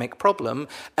an endemic problem,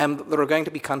 there are going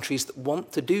to be countries that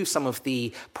want to do some of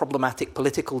the problematic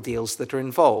political deals that are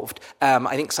involved.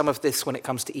 I think some of this, when it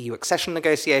comes to EU accession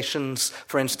negotiations,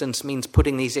 for instance, means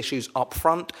putting these issues up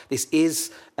front. This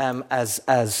is,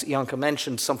 as Janka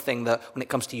mentioned, something that, when it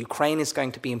comes to Ukraine, is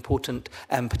going to be important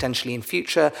potentially in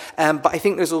future. But I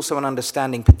think there's also an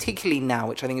understanding, particularly now,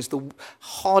 which I think is the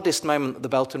hardest moment that the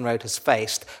Belt and Road has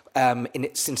faced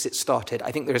since it started.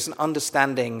 I think there is an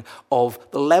understanding of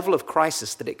the level of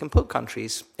crisis that it can put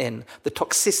countries in, the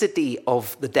toxicity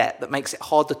of the debt that makes it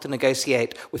harder to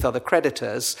negotiate with other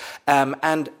creditors.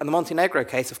 And the Montenegro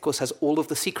case, of course, has all of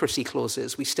the secrecy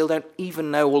clauses. We still don't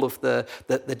even know all of the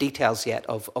details yet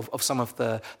of some of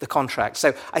the contracts.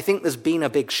 So I think there's been a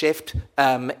big shift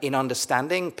in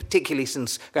understanding, particularly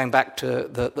since going back to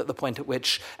the point at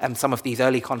which some of these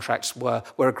early contracts were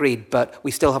agreed. But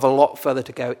we still have a lot further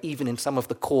to go, even in some of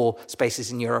the core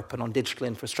spaces in Europe and on digital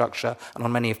infrastructure and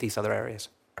on many of these other areas.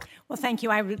 Well, thank you.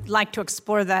 I would like to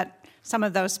explore some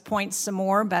of those points some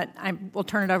more, but I will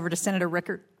turn it over to Senator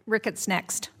Ricketts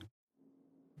next.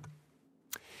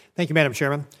 Thank you, Madam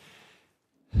Chairman.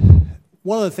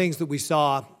 One of the things that we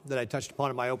saw that I touched upon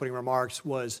in my opening remarks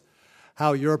was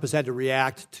how Europe has had to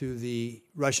react to the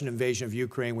Russian invasion of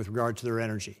Ukraine with regard to their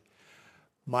energy.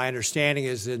 My understanding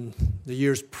is in the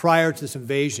years prior to this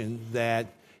invasion that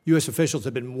U.S. officials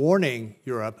have been warning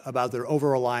Europe about their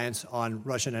over-reliance on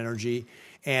Russian energy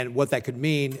and what that could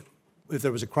mean if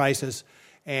there was a crisis,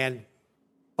 and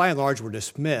by and large were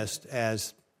dismissed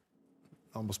as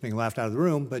almost being laughed out of the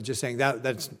room, but just saying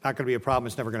that's not going to be a problem,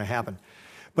 it's never going to happen.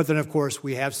 But then, of course,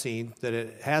 we have seen that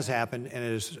it has happened, and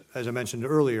it is, as I mentioned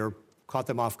earlier, caught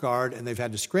them off guard, and they've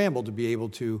had to scramble to be able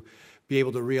to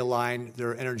realign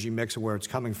their energy mix and where it's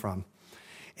coming from.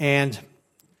 And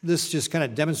this just kind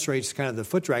of demonstrates kind of the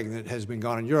foot dragging that has been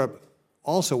gone in Europe,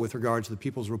 also with regard to the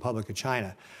People's Republic of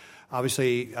China.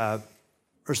 Obviously,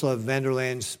 Ursula von der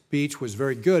Leyen's speech was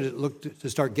very good. It looked to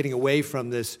start getting away from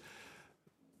this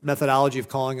methodology of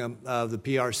calling the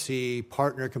PRC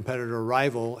partner, competitor,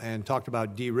 rival, and talked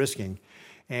about de-risking.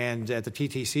 And at the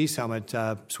TTC summit,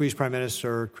 Swedish Prime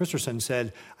Minister Kristersson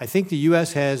said, I think the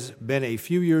U.S. has been a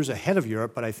few years ahead of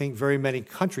Europe, but I think very many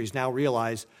countries now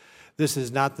realize this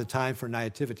is not the time for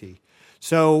naivety.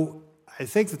 So I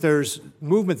think that there's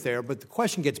movement there, but the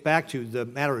question gets back to the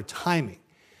matter of timing.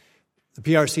 The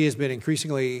PRC has been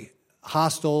increasingly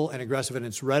hostile and aggressive in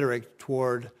its rhetoric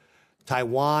toward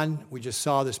Taiwan. We just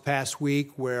saw this past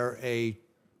week where a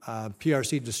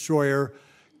PRC destroyer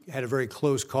had a very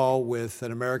close call with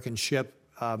an American ship,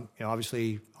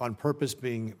 obviously on purpose,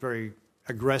 being very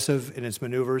aggressive in its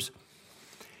maneuvers.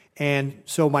 And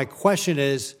so my question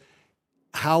is,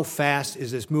 how fast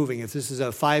is this moving? If this is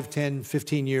a 5, 10,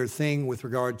 15-year thing with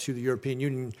regard to the European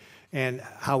Union and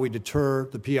how we deter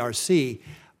the PRC,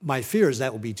 my fear is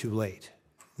that will be too late,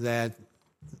 that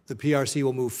the PRC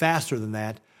will move faster than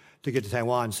that to get to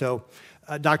Taiwan. So,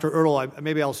 Dr. Ertl,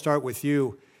 maybe I'll start with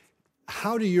you.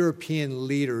 How do European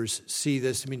leaders see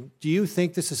this? I mean, do you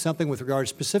think this is something with regard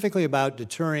specifically about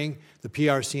deterring the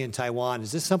PRC in Taiwan?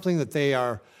 Is this something that they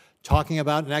are talking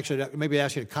about? And actually, maybe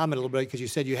ask you to comment a little bit, because you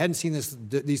said you hadn't seen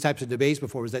these types of debates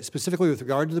before. Was that specifically with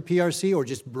regard to the PRC, or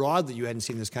just broadly you hadn't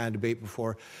seen this kind of debate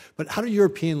before? But how do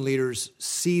European leaders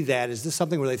see that? Is this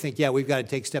something where they think, yeah, we've got to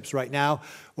take steps right now,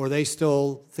 or are they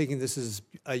still thinking this is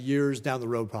a years down the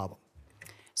road problem?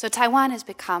 So Taiwan has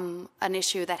become an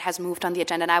issue that has moved on the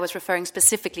agenda, and I was referring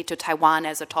specifically to Taiwan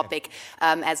as a topic,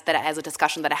 as a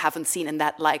discussion that I haven't seen in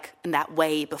that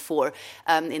way before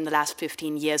in the last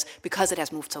 15 years, because it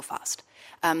has moved so fast.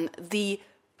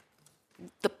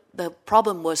 The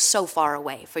problem was so far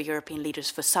away for European leaders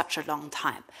for such a long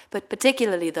time, but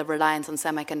particularly the reliance on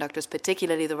semiconductors,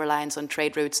 particularly the reliance on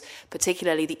trade routes,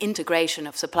 particularly the integration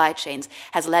of supply chains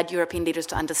has led European leaders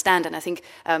to understand, and I think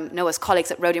Noah's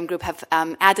colleagues at Rhodium Group have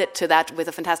added to that with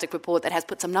a fantastic report that has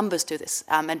put some numbers to this.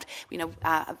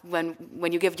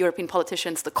 When you give European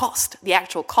politicians the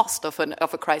actual cost of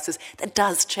a crisis, that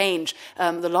does change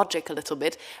the logic a little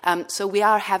bit. So we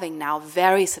are having now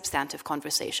very substantive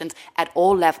conversations at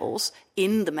all levels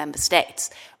in the member states.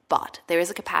 But there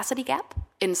is a capacity gap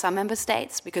in some member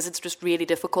states because it's just really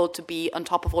difficult to be on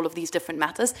top of all of these different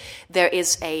matters. There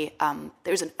is an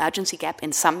urgency gap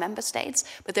in some member states,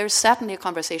 but there is certainly a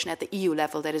conversation at the EU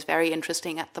level that is very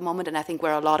interesting at the moment, and I think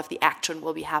where a lot of the action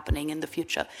will be happening in the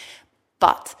future.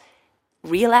 But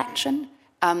real action,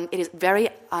 it is very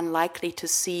unlikely to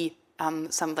see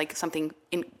something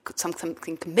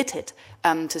committed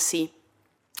to see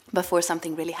before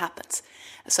something really happens.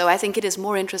 So I think it is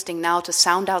more interesting now to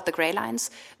sound out the grey lines,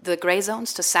 the grey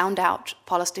zones, to sound out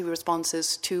policy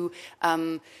responses to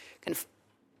kind of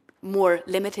more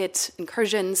limited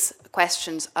incursions,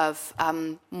 questions of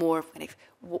more kind of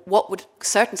what would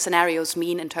certain scenarios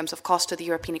mean in terms of cost to the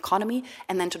European economy,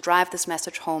 and then to drive this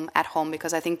message home at home,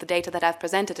 because I think the data that I've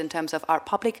presented in terms of our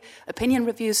public opinion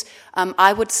reviews,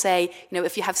 I would say,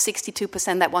 if you have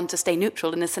 62% that want to stay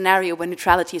neutral in a scenario where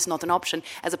neutrality is not an option,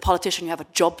 as a politician you have a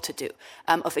job to do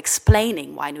of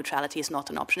explaining why neutrality is not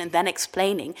an option, and then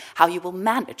explaining how you will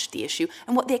manage the issue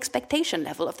and what the expectation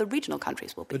level of the regional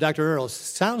countries will be. But Dr. Ertl, it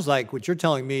sounds like what you're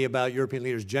telling me about European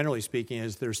leaders generally speaking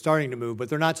is they're starting to move, but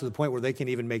they're not to the point where they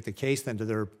can even make the case then to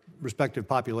their respective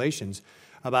populations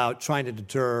about trying to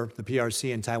deter the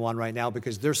PRC in Taiwan right now,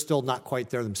 because they're still not quite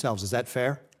there themselves. Is that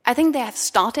fair? I think they have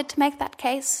started to make that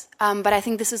case, but I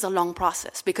think this is a long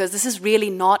process, because this is really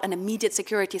not an immediate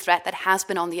security threat that has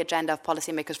been on the agenda of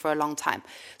policymakers for a long time.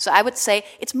 So I would say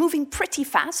it's moving pretty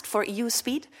fast for EU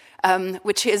speed,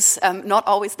 which is not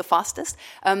always the fastest,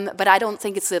 but I don't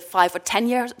think it's a 5 or 10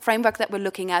 year framework that we're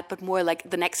looking at, but more like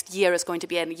the next year is going to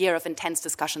be a year of intense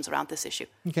discussions around this issue.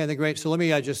 Okay, then great. So let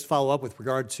me just follow up with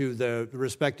regard to the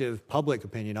respective public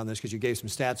opinion on this, because you gave some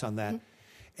stats on that. Mm-hmm.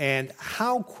 And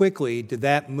how quickly did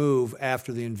that move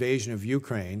after the invasion of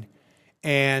Ukraine?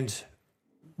 And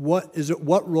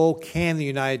what role can the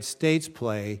United States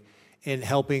play in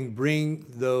helping bring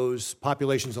those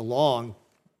populations along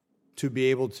to be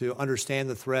able to understand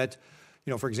the threat?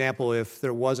 For example, if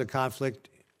there was a conflict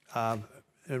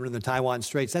in the Taiwan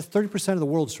Straits, that's 30% of the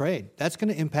world's trade. That's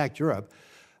going to impact Europe.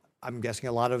 I'm guessing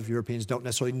a lot of Europeans don't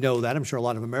necessarily know that. I'm sure a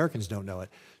lot of Americans don't know it.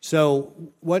 So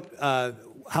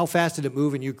how fast did it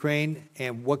move in Ukraine,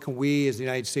 and what can we as the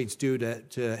United States do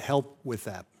to help with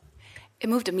that? It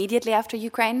moved immediately after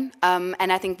Ukraine,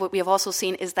 and I think what we have also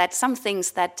seen is that some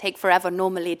things that take forever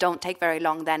normally don't take very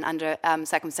long then under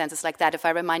circumstances like that. If I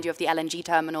remind you of the LNG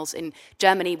terminals in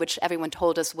Germany, which everyone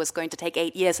told us was going to take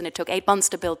 8 years and it took 8 months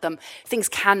to build them, things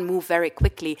can move very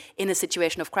quickly in a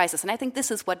situation of crisis. And I think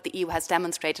this is what the EU has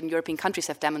demonstrated and European countries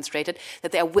have demonstrated,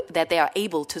 that they are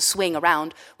able to swing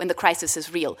around when the crisis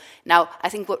is real. Now, I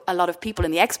think what a lot of people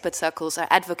in the expert circles are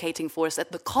advocating for is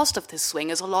that the cost of this swing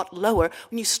is a lot lower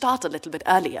when you start a little bit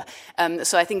earlier.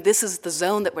 So I think this is the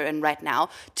zone that we're in right now,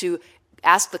 to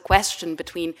ask the question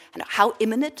between how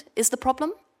imminent is the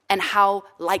problem and how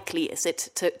likely is it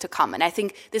to come. And I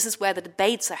think this is where the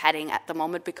debates are heading at the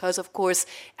moment, because, of course,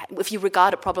 if you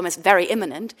regard a problem as very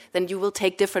imminent, then you will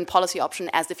take different policy options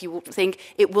as if you think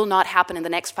it will not happen in the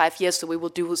next 5 years, so we will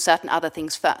do certain other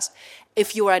things first.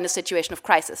 If you are in a situation of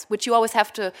crisis, which you always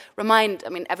have to remind,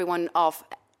 everyone of,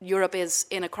 Europe is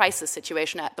in a crisis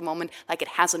situation at the moment, like it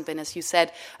hasn't been, as you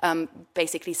said,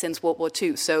 basically since World War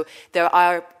II. So there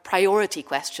are priority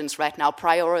questions right now,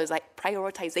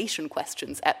 prioritization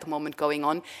questions at the moment going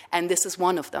on, and this is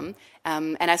one of them.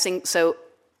 And I think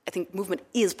movement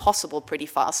is possible pretty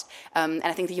fast, and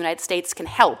I think the United States can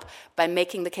help by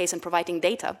making the case and providing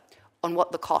data on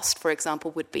what the cost, for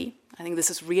example, would be. I think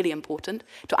this is really important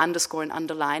to underscore and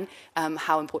underline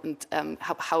how important,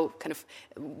 how kind of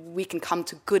we can come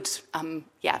to good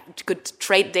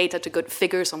trade data, to good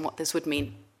figures on what this would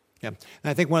mean. Yeah, and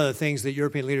I think one of the things that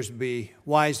European leaders would be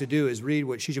wise to do is read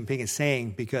what Xi Jinping is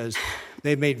saying, because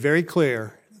they've made very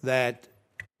clear that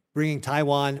bringing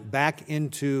Taiwan back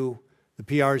into the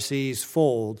PRC's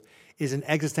fold is an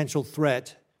existential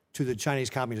threat to the Chinese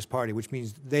Communist Party, which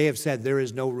means they have said there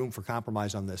is no room for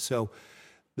compromise on this. So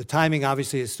the timing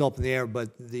obviously is still up in the air,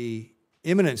 but the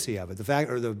imminency of it,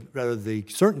 the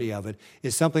certainty of it,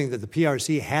 is something that the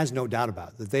PRC has no doubt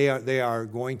about, that they are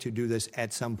going to do this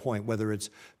at some point, whether it's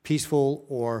peaceful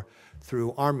or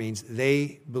through armed means.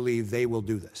 They believe they will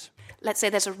do this. Let's say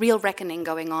there's a real reckoning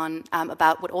going on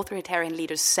about what authoritarian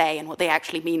leaders say and what they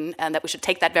actually mean, and that we should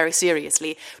take that very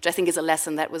seriously, which I think is a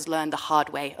lesson that was learned the hard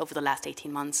way over the last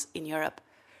 18 months in Europe.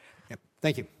 Yep.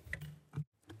 Thank you.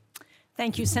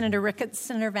 Thank you, Senator Ricketts.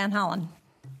 Senator Van Hollen.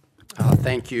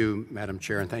 Thank you, Madam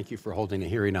Chair, and thank you for holding a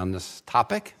hearing on this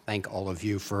topic. Thank all of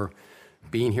you for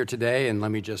being here today. And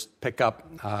let me just pick up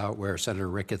where Senator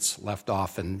Ricketts left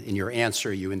off. And in your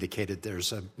answer, you indicated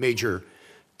there's a major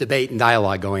debate and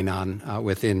dialogue going on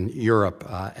within Europe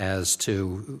as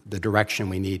to the direction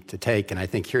we need to take. And I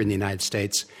think here in the United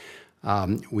States,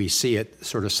 we see it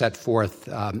sort of set forth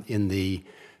in the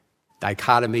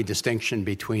dichotomy distinction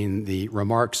between the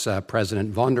remarks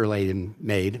President von der Leyen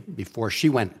made before she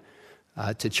went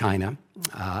to China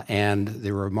and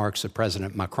the remarks of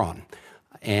President Macron.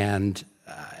 And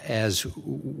as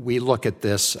we look at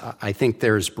this, I think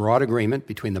there's broad agreement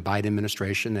between the Biden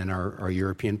administration and our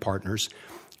European partners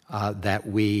that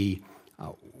we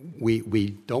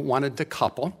don't want to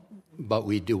decouple, but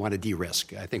we do want to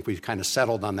de-risk. I think we've kind of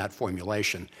settled on that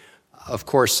formulation. Of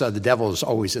course, the devil is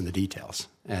always in the details,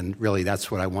 and really that's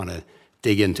what I want to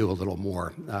dig into a little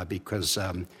more because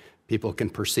people can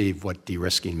perceive what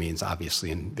de-risking means,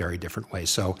 obviously, in very different ways.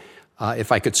 So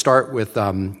if I could start with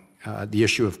the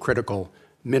issue of critical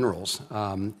minerals,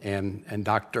 and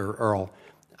Dr. Earle,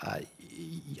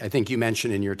 I think you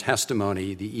mentioned in your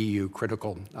testimony the EU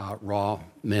Critical Raw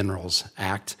Minerals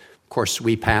Act. Of course,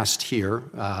 we passed here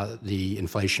the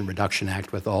Inflation Reduction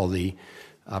Act with all the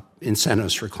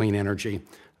incentives for clean energy.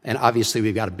 And obviously,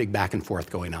 we've got a big back and forth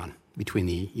going on between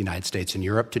the United States and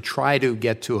Europe to try to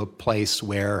get to a place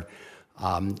where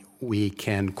we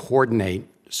can coordinate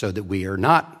so that we are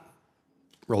not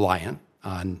reliant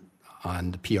on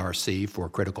the PRC for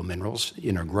critical minerals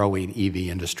in a growing EV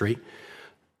industry.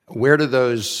 Where do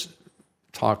those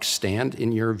talks stand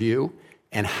in your view,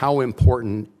 and how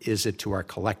important is it to our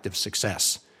collective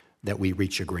success that we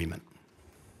reach agreement?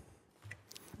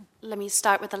 Let me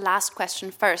start with the last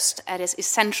question first. It is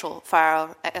essential for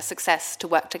our success to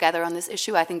work together on this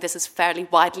issue. I think this is fairly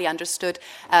widely understood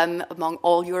among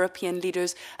all European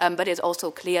leaders, but it's also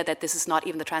clear that this is not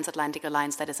even the Transatlantic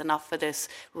Alliance that is enough for this.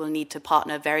 We will need to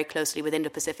partner very closely with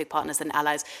Indo-Pacific partners and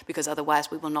allies, because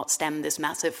otherwise we will not stem this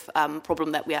massive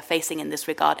problem that we are facing in this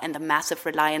regard and the massive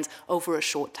reliance over a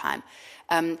short time.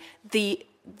 The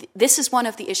this is one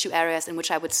of the issue areas in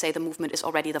which I would say the movement is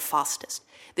already the fastest.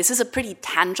 This is a pretty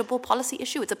tangible policy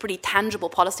issue. It's a pretty tangible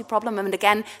policy problem. And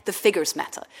again, the figures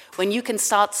matter. When you can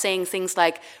start saying things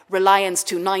like reliance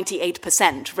to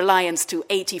 98%, reliance to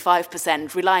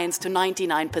 85%, reliance to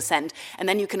 99%, and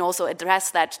then you can also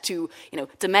address that to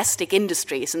domestic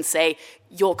industries and say,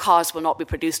 your cars will not be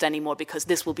produced anymore because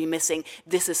this will be missing,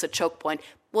 this is a choke point.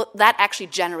 Well, that actually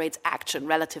generates action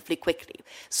relatively quickly.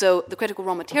 So the Critical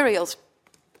Raw Materials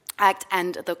Act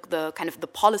and the kind of the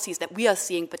policies that we are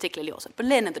seeing, particularly also in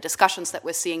Berlin, and the discussions that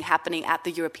we're seeing happening at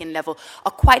the European level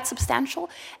are quite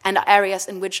substantial and are areas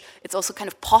in which it's also kind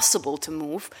of possible to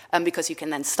move because you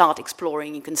can then start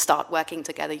exploring, you can start working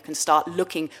together, you can start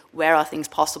looking where are things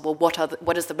possible,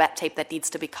 what is the red tape that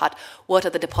needs to be cut, what are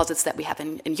the deposits that we have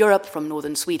in Europe from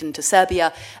northern Sweden to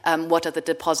Serbia, what are the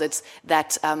deposits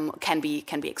that can be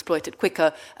exploited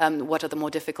quicker, what are the more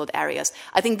difficult areas.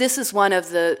 I think this is one of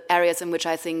the areas in which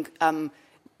I think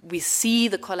we see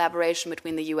the collaboration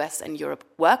between the US and Europe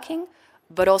working,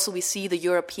 but also we see the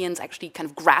Europeans actually kind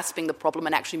of grasping the problem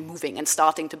and actually moving and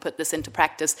starting to put this into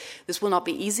practice. This will not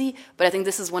be easy, but I think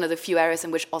this is one of the few areas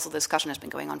in which also the discussion has been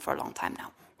going on for a long time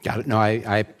now. Got it. No,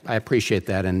 I appreciate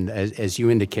that. And as you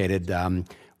indicated,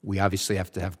 we obviously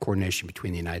have to have coordination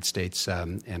between the United States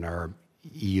and our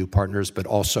EU partners, but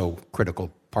also critical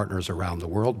partners around the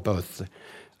world, both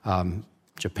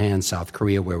Japan, South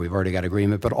Korea, where we've already got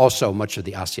agreement, but also much of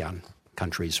the ASEAN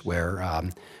countries where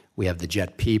we have the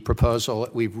JET-P proposal.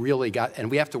 We've really got,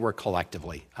 and we have to work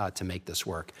collectively to make this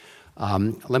work.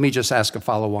 Let me just ask a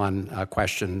follow-on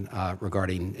question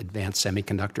regarding advanced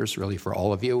semiconductors, really for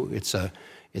all of you.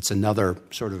 It's another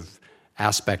sort of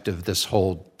aspect of this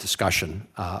whole discussion,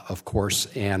 of course,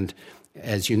 and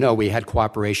as you know, we had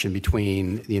cooperation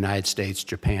between the United States,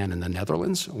 Japan, and the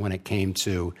Netherlands when it came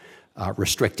to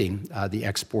restricting the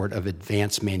export of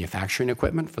advanced manufacturing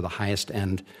equipment for the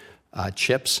highest-end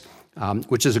chips,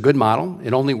 which is a good model.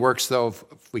 It only works, though,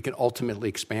 if we can ultimately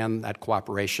expand that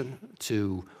cooperation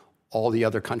to all the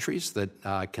other countries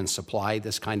that can supply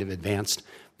this kind of advanced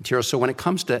material. So when it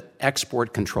comes to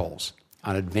export controls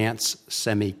on advanced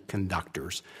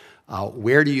semiconductors,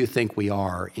 where do you think we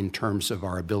are in terms of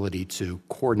our ability to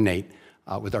coordinate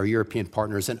with our European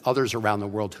partners and others around the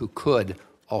world who could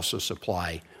also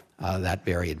supply that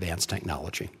very advanced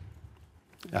technology?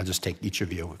 I'll just take each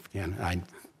of you if you can.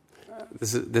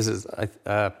 This is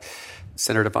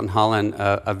Senator von Hollen,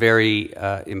 a very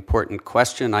important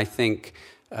question. I think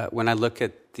when I look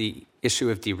at the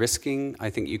issue of de-risking, I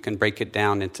think you can break it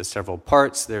down into several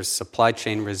parts. There's supply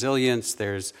chain resilience,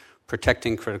 there's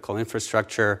protecting critical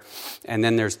infrastructure, and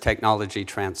then there's technology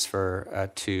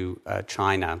transfer to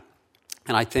China.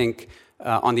 And I think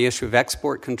on the issue of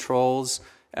export controls,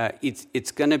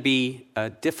 it's going to be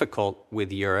difficult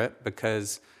with Europe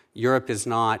because Europe is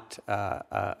not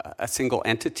a single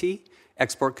entity.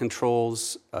 Export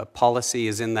controls policy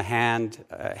is in the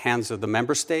hands of the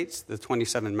member states, the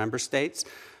 27 member states.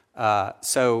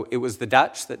 So it was the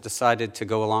Dutch that decided to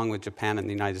go along with Japan and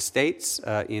the United States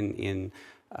in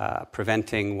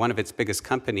preventing one of its biggest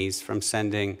companies from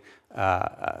sending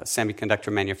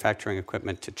semiconductor manufacturing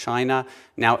equipment to China.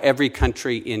 Now every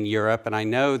country in Europe, and I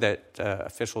know that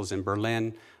officials in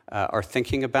Berlin are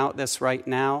thinking about this right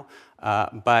now,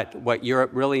 but what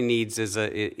Europe really needs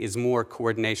is more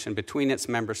coordination between its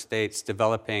member states,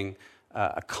 developing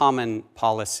a common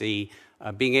policy,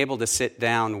 being able to sit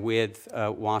down with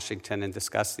Washington and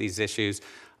discuss these issues.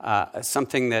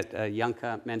 Something that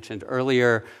Janka mentioned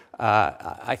earlier,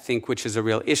 I think, which is a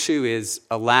real issue, is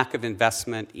a lack of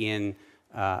investment in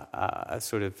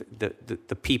sort of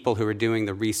the people who are doing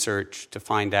the research to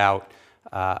find out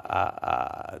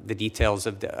the details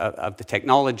of the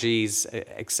technologies,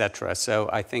 et cetera. So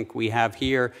I think we have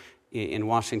here in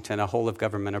Washington a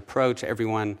whole-of-government approach,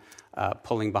 everyone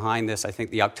pulling behind this. I think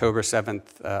the October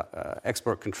 7th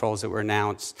export controls that were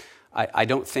announced, I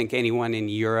don't think anyone in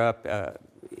Europe,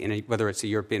 whether it's a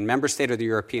European member state or the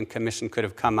European Commission, could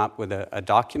have come up with a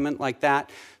document like that.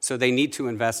 So they need to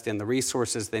invest in the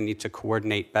resources. They need to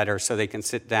coordinate better so they can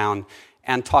sit down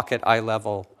and talk at eye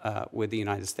level with the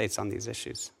United States on these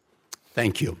issues.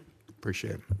 Thank you.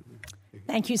 Appreciate it.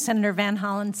 Thank you, Senator Van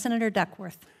Hollen. Senator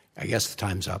Duckworth. I guess the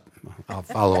time's up. I'll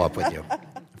follow up with you.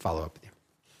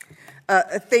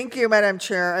 Thank you, Madam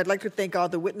Chair. I'd like to thank all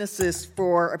the witnesses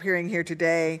for appearing here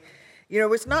today. You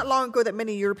know, it's not long ago that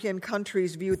many European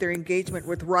countries viewed their engagement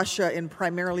with Russia in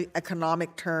primarily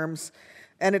economic terms,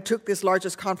 and it took this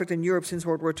largest conflict in Europe since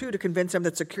World War II to convince them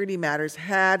that security matters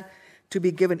had to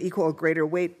be given equal or greater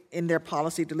weight in their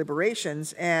policy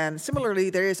deliberations. And similarly,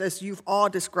 there is, as you've all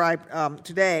described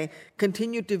today,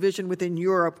 continued division within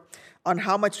Europe on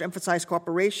how much to emphasize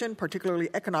cooperation, particularly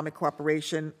economic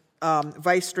cooperation,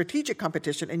 vice strategic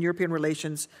competition in European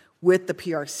relations with the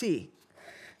PRC.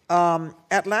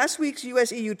 At last week's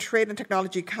U.S.-EU Trade and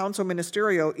Technology Council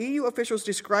Ministerial, EU officials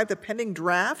described the pending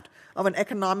draft of an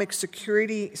economic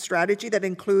security strategy that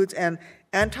includes an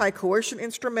anti-coercion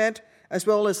instrument, as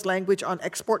well as language on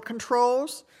export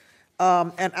controls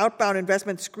and outbound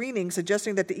investment screening,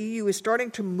 suggesting that the EU is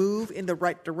starting to move in the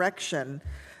right direction.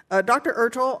 Dr.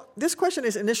 Ertel, this question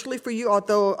is initially for you,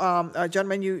 although,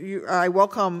 gentlemen, I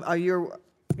welcome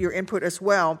your input as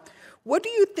well. What do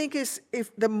you think is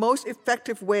the most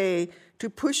effective way to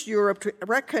push Europe to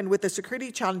reckon with the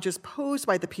security challenges posed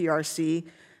by the PRC?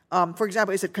 For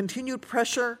example, is it continued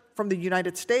pressure from the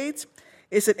United States?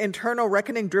 Is it internal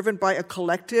reckoning driven by a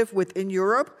collective within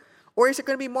Europe? Or is it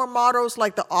going to be more models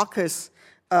like the AUKUS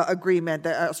agreement,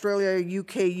 the Australia,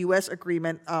 UK, US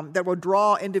agreement, that will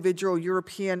draw individual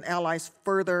European allies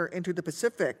further into the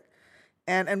Pacific?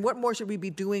 And what more should we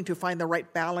be doing to find the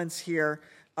right balance here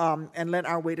and lend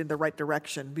our weight in the right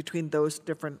direction between those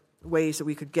different ways that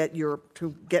we could get Europe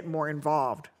to get more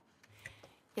involved?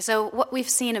 Yeah, so what we've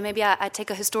seen, and maybe I take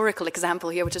a historical example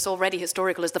here, which is already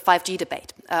historical, is the 5G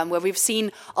debate, where we've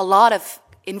seen a lot of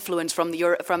influence from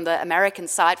the American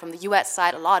side, from the U.S.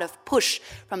 side, a lot of push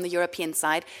from the European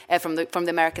side, from the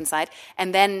American side,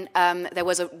 and then there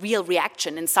was a real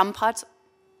reaction in some parts.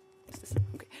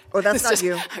 Oh, that's not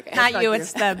you. Okay. Not you.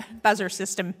 It's the buzzer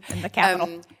system in the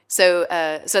Capitol. So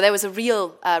there was a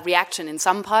real reaction in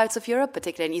some parts of Europe,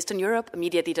 particularly in Eastern Europe,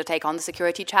 immediately to take on the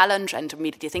security challenge and to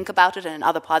immediately think about it. And in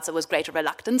other parts, there was greater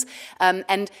reluctance.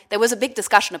 And there was a big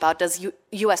discussion about, does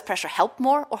U.S. pressure help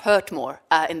more or hurt more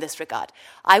in this regard?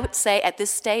 I would say at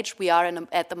this stage, we are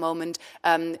at the moment,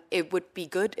 it would be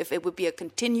good if it would be a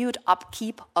continued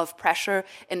upkeep of pressure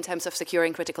in terms of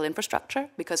securing critical infrastructure,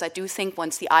 because I do think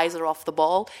once the eyes are off the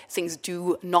ball, things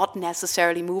do not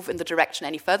necessarily move in the direction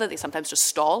any further. They sometimes just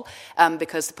stall.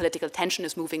 Because the political tension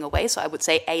is moving away. So I would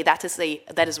say,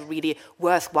 that is really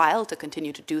worthwhile to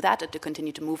continue to do that and to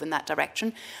continue to move in that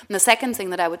direction. And the second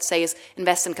thing that I would say is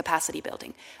invest in capacity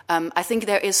building. I think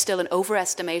there is still an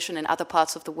overestimation in other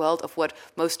parts of the world of what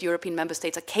most European member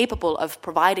states are capable of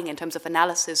providing in terms of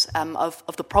analysis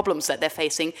of the problems that they're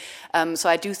facing. So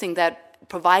I do think that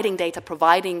providing data,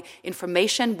 providing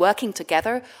information, working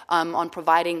together on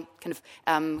providing kind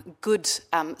of good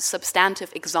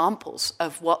substantive examples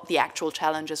of what the actual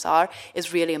challenges are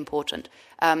is really important.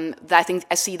 I think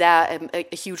I see there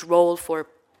a huge role for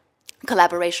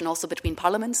collaboration also between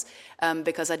parliaments,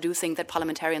 because I do think that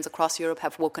parliamentarians across Europe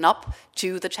have woken up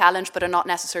to the challenge but are not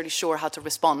necessarily sure how to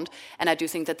respond. And I do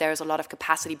think that there is a lot of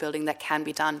capacity building that can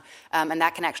be done, and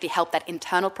that can actually help that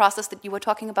internal process that you were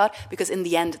talking about, because in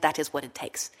the end, that is what it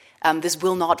takes. This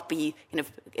will not be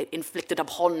inflicted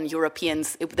upon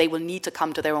Europeans. They will need to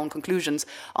come to their own conclusions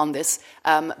on this.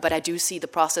 But I do see the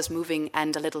process moving,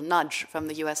 and a little nudge from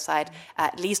the US side,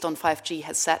 at least on 5G,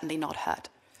 has certainly not hurt.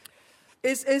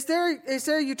 Is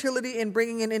there utility in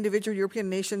bringing in individual European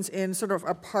nations in sort of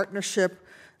a partnership,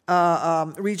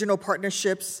 regional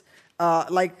partnerships,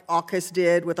 like AUKUS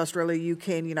did with Australia, UK,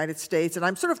 and the United States? And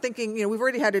I'm sort of thinking, we've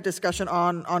already had a discussion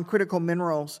on critical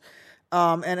minerals,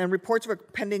 and reports of a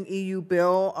pending EU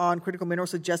bill on critical minerals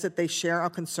suggest that they share our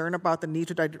concern about the need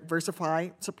to diversify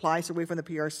supplies away from the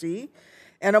PRC.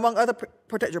 And among other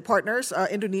potential partners,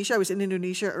 Indonesia, I was in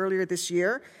Indonesia earlier this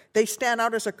year. They stand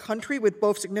out as a country with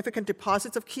both significant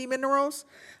deposits of key minerals,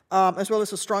 as well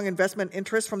as a strong investment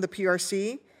interest from the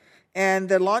PRC. And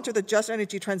the launch of the Just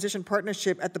Energy Transition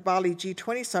Partnership at the Bali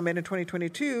G20 Summit in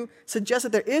 2022 suggests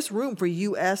that there is room for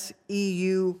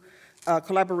U.S.-EU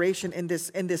collaboration in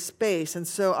this space. And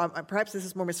so perhaps this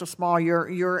is more, Mr. Small,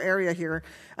 your area here.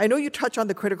 I know you touched on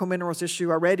the critical minerals issue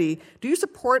already. Do you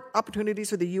support opportunities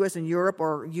for the U.S. and Europe,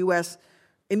 or U.S.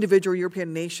 individual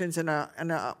European nations in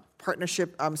a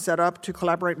partnership set up to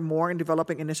collaborate more in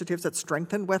developing initiatives that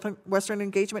strengthen Western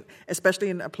engagement, especially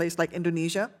in a place like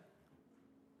Indonesia?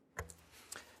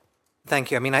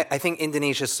 Thank you. I mean, I think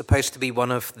Indonesia is supposed to be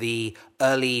one of the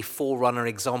early forerunner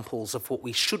examples of what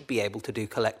we should be able to do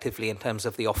collectively in terms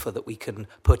of the offer that we can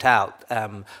put out,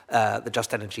 the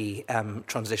Just Energy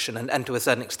transition, and to a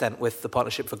certain extent with the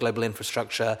Partnership for Global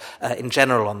Infrastructure in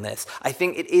general on this. I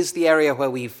think it is the area where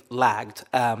we've lagged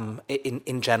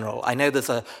in general. I know there's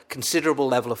a considerable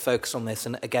level of focus on this,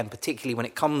 and again, particularly when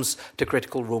it comes to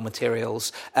critical raw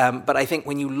materials. But I think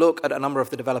when you look at a number of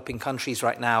the developing countries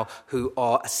right now who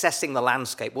are assessing the the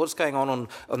landscape? What's going on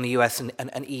the US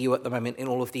and EU at the moment in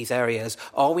all of these areas?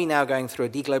 Are we now going through a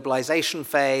deglobalization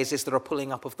phase? Is there a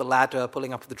pulling up of the ladder,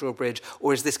 pulling up of the drawbridge,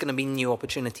 or is this going to be new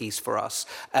opportunities for us?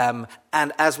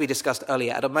 And as we discussed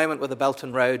earlier, at a moment where the Belt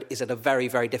and Road is at a very,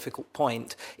 very difficult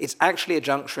point, it's actually a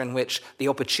juncture in which the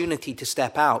opportunity to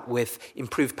step out with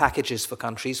improved packages for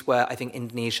countries, where I think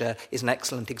Indonesia is an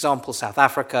excellent example. South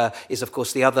Africa is, of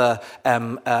course, the other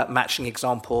matching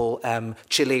example.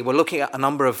 Chile. We're looking at a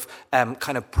number of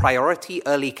kind of priority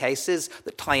early cases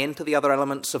that tie into the other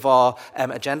elements of our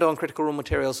agenda on critical raw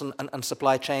materials and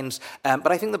supply chains.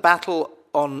 But I think the battle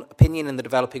on opinion in the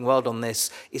developing world on this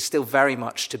is still very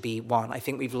much to be won. I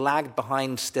think we've lagged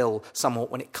behind still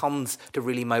somewhat when it comes to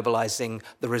really mobilizing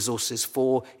the resources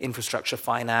for infrastructure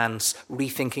finance,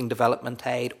 rethinking development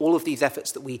aid, all of these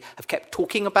efforts that we have kept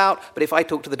talking about. But if I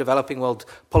talk to the developing world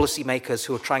policymakers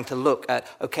who are trying to look at,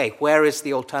 okay, where is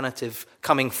the alternative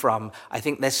coming from? I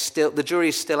think there's still, the jury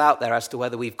is still out there as to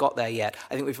whether we've got there yet.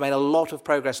 I think we've made a lot of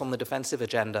progress on the defensive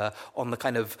agenda, on the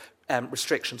kind of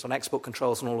restrictions on export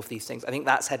controls and all of these things. I think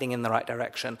that's heading in the right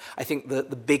direction. I think the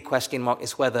big question mark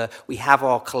is whether we have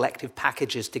our collective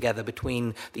packages together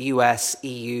between the US,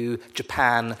 EU,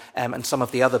 Japan, and some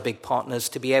of the other big partners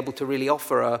to be able to really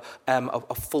offer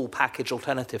a full package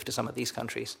alternative to some of these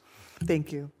countries.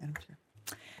 Thank you, Madam Chair.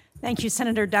 Thank you,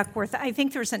 Senator Duckworth. I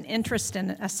think there's an interest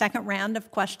in a second round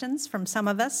of questions from some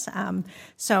of us,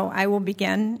 so I will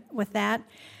begin with that.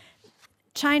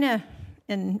 China,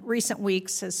 in recent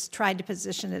weeks, has tried to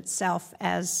position itself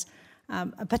as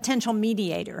a potential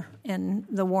mediator in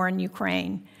the war in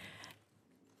Ukraine.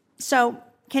 So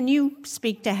can you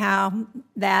speak to how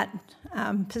that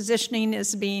positioning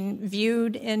is being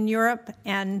viewed in Europe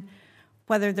and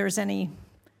whether there's any,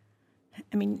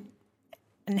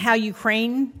 and how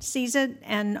Ukraine sees it,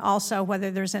 and also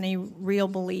whether there's any real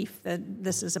belief that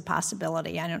this is a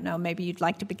possibility? I don't know. Maybe you'd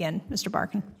like to begin, Mr.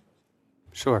 Barkin.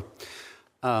 Sure.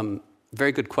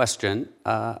 Very good question.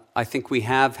 I think we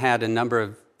have had a number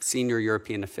of senior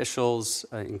European officials,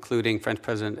 including French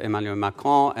President Emmanuel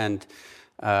Macron and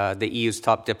the EU's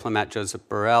top diplomat, Joseph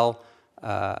Borrell,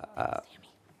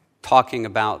 talking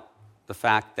about the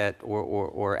fact that,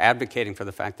 or advocating for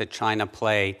the fact that China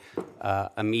play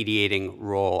a mediating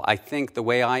role. I think the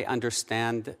way I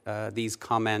understand these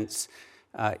comments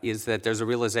is that there's a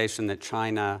realization that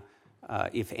China,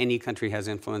 if any country has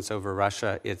influence over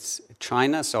Russia, it's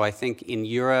China. So I think in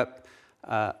Europe,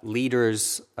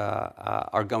 leaders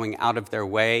are going out of their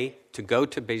way to go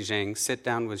to Beijing, sit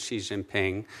down with Xi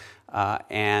Jinping,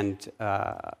 and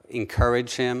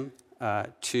encourage him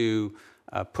to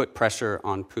put pressure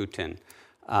on Putin.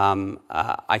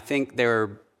 I think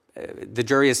the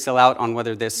jury is still out on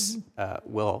whether this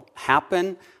will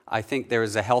happen. I think there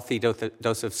is a healthy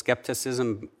dose of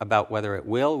skepticism about whether it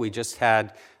will. We just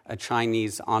had a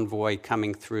Chinese envoy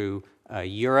coming through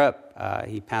Europe.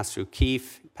 He passed through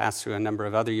Kyiv, passed through a number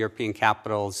of other European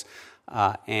capitals,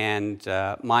 and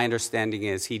my understanding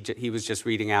is he was just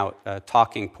reading out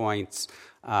talking points.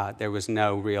 There was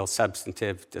no real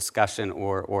substantive discussion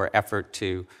or effort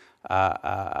to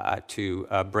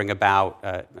bring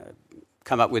about,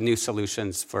 come up with new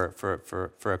solutions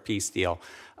for a peace deal.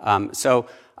 So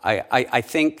I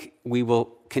think we will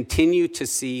continue to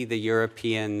see the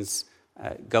Europeans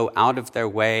go out of their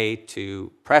way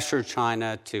to pressure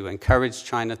China, to encourage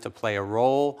China to play a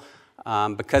role,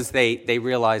 because they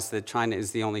realize that China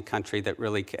is the only country that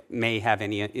really may have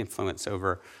any influence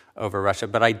over Russia.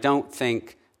 But I don't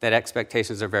think that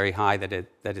expectations are very high that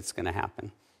it's going to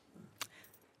happen.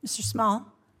 Mr. Small?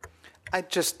 I'd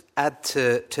just add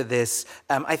to this.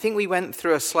 I think we went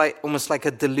through almost like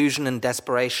a delusion and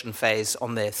desperation phase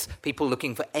on this. People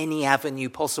looking for any avenue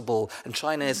possible, and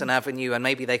China is an avenue, and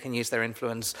maybe they can use their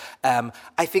influence.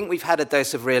 I think we've had a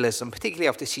dose of realism, particularly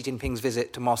after Xi Jinping's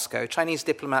visit to Moscow. Chinese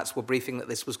diplomats were briefing that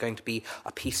this was going to be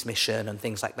a peace mission and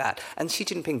things like that. And Xi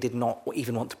Jinping did not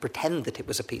even want to pretend that it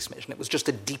was a peace mission. It was just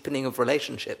a deepening of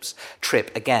relationships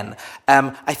trip again.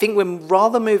 I think we're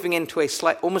rather moving into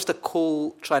almost a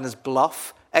call China's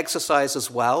bluff exercise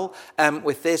as well.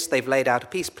 With this, they've laid out a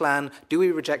peace plan. Do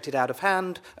we reject it out of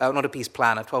hand? Not a peace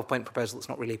plan, a 12-point proposal that's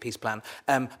not really a peace plan.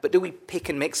 But do we pick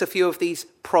and mix a few of these,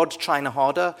 prod China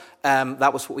harder?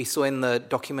 That was what we saw in the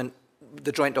document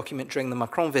the joint document during the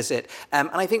Macron visit. And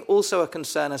I think also a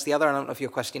concern, as the other element of your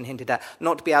question hinted at,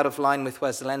 not to be out of line with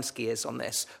where Zelensky is on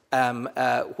this,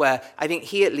 where I think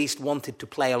he at least wanted to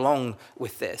play along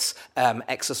with this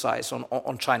exercise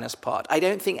on China's part. I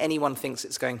don't think anyone thinks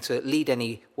it's going to lead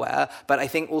anywhere, but I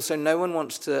think also no one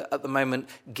wants to, at the moment,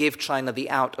 give China the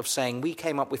out of saying, we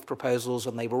came up with proposals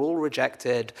and they were all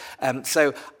rejected.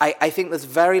 So I think there's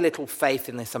very little faith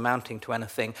in this amounting to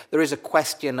anything. There is a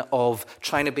question of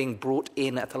China being brought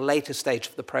in at a later stage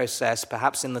of the process,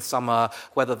 perhaps in the summer,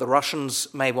 whether the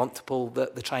Russians may want to pull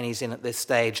the Chinese in at this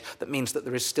stage. That means that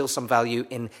there is still some value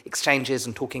in exchanges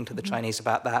and talking to the Chinese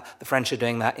about that. The French are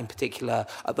doing that in particular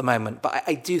at the moment. But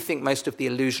I do think most of the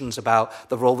illusions about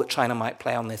the role that China might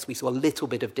play on this, we saw a little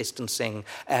bit of distancing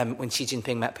when Xi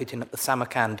Jinping met Putin at the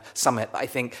Samarkand summit. I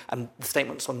think the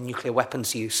statements on nuclear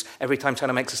weapons use, every time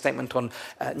China makes a statement on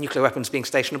nuclear weapons being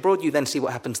stationed abroad, you then see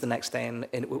what happens the next day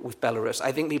with Belarus.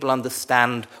 I think people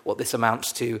understand what this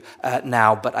amounts to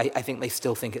now, but I think they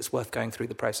still think it's worth going through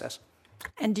the process.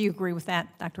 And do you agree with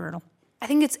that, Dr. Ertl? I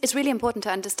think it's really important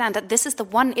to understand that this is the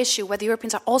one issue where the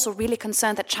Europeans are also really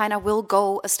concerned that China will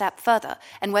go a step further,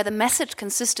 and where the message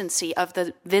consistency of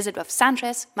the visit of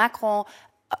Sanchez, Macron,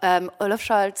 Olaf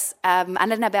Scholz,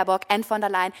 Annalena Baerbock and von der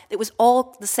Leyen, it was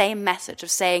all the same message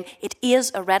of saying it is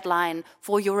a red line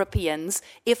for Europeans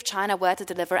if China were to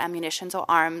deliver ammunition or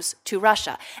arms to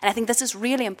Russia. And I think this is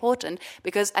really important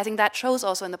because I think that shows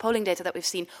also in the polling data that we've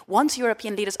seen, once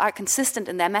European leaders are consistent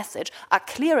in their message, are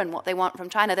clear in what they want from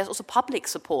China, there's also public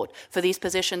support for these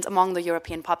positions among the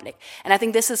European public. And I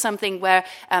think this is something where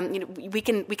we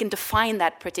can define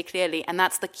that pretty clearly, and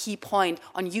that's the key point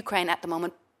on Ukraine at the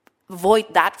moment.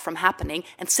 Avoid that from happening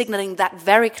and signaling that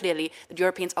very clearly that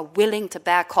Europeans are willing to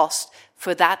bear cost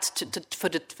for that, for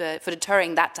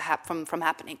deterring that from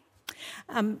happening.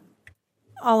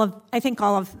 I think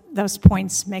all of those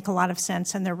points make a lot of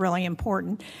sense and they're really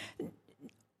important.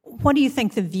 What do you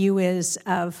think the view is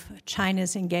of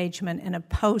China's engagement in a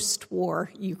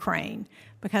post-war Ukraine?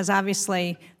 Because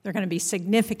obviously there are going to be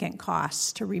significant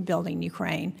costs to rebuilding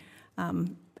Ukraine,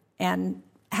 and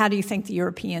how do you think the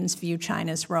Europeans view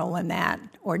China's role in that,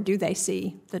 or do they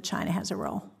see that China has a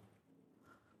role?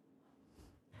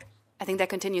 I think there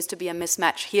continues to be a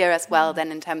mismatch here as well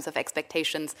then in terms of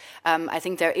expectations. I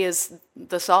think there is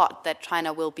the thought that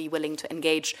China will be willing to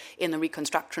engage in the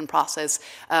reconstruction process.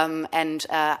 And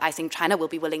I think China will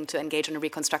be willing to engage in a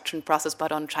reconstruction process,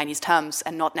 but on Chinese terms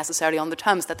and not necessarily on the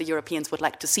terms that the Europeans would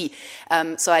like to see.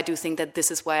 So I do think that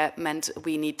this is where it meant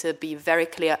we need to be very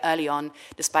clear early on,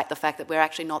 despite the fact that we're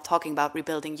actually not talking about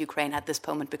rebuilding Ukraine at this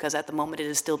moment, because at the moment it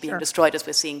is still being destroyed as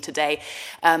we're seeing today.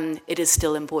 It is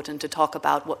still important to talk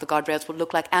about what the guardrails would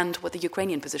look like and what the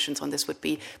Ukrainian positions on this would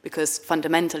be, because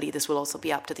fundamentally this will also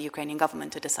be up to the Ukrainian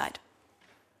government to decide.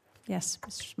 Yes,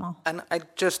 Mr. Small. And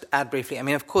I'd just add briefly, I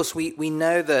mean, of course, we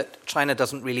know that China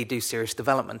doesn't really do serious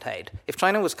development aid. If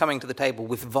China was coming to the table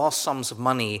with vast sums of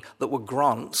money that were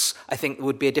grants, I think there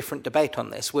would be a different debate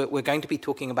on this. We're going to be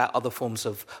talking about other forms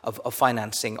of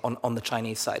financing on the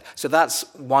Chinese side. So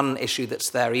that's one issue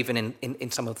that's there, even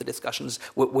in some of the discussions.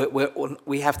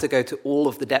 We have to go to all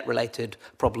of the debt-related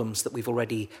problems that we've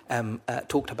already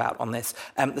talked about on this.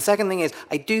 The second thing is,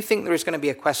 I do think there is going to be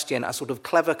a question, a sort of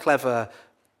clever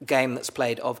game that's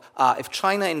played of if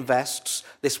China invests,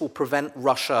 this will prevent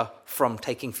Russia from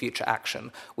taking future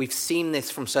action. We've seen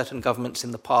this from certain governments in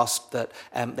the past that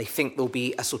they think there'll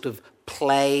be a sort of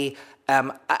play,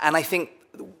 and I think.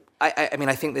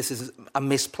 I think this is a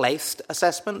misplaced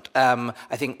assessment.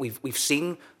 I think we've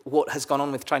seen what has gone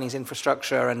on with Chinese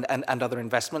infrastructure and other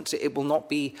investments. It will not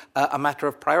be a matter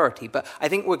of priority. But I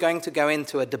think we're going to go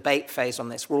into a debate phase on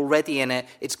this. We're already in it.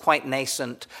 It's quite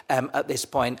nascent at this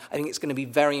point. I think it's going to be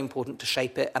very important to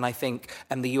shape it. And I think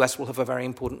the US will have a very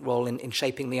important role in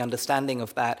shaping the understanding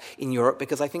of that in Europe,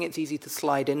 because I think it's easy to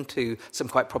slide into some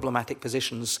quite problematic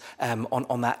positions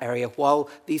on that area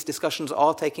while these discussions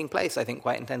are taking place, I think,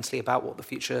 quite intensely about what the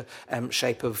future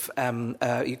shape of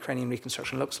Ukrainian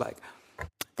reconstruction looks like.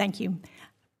 Thank you.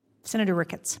 Senator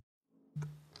Ricketts.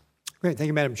 Great. Thank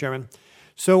you, Madam Chairman.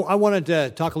 So I wanted to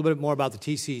talk a little bit more about the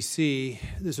TCC.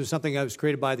 This was something that was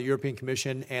created by the European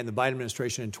Commission and the Biden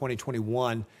administration in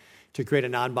 2021 to create a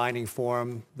non-binding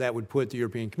forum that would put the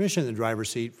European Commission in the driver's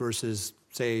seat versus,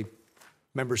 say,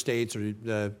 member states or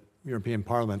the European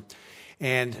Parliament.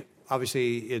 And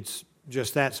obviously it's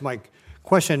just that. So my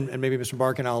question, and maybe Mr.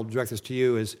 Barkin, I'll direct this to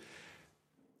you,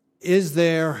 is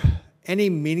there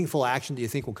any meaningful action do you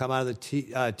think will come out of the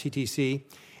TTC?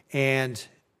 And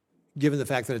given the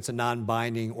fact that it's a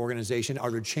non-binding organization, are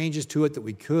there changes to it that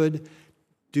we could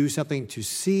do something to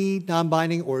see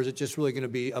non-binding, or is it just really going to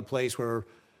be a place where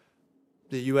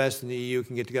the U.S. and the EU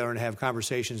can get together and have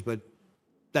conversations, but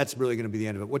that's really going to be the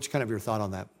end of it. What's kind of your thought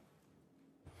on that?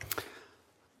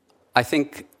 I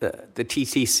think the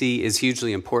TTC is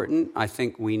hugely important. I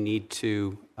think we need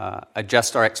to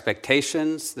adjust our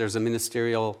expectations. There's a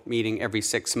ministerial meeting every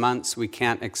 6 months. We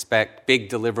can't expect big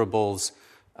deliverables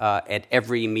at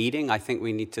every meeting. I think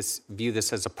we need to view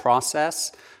this as a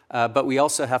process, but we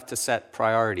also have to set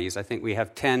priorities. I think we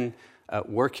have 10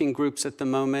 working groups at the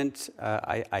moment.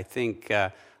 I think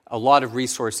a lot of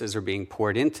resources are being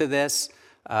poured into this.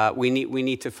 We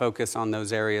need to focus on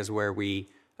those areas where we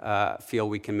feel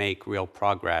we can make real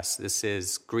progress. This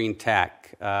is green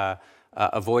tech,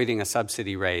 avoiding a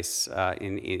subsidy race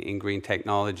in green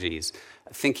technologies,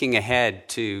 thinking ahead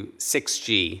to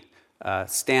 6G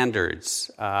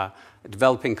standards,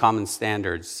 developing common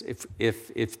standards.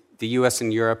 If the U.S.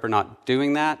 and Europe are not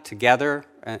doing that together,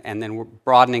 and then we're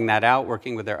broadening that out,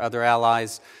 working with their other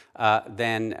allies,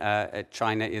 then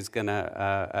China is going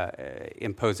to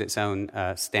impose its own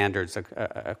standards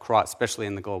across, especially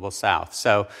in the global South.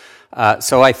 So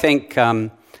I think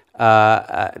the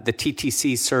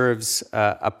TTC serves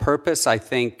a purpose. I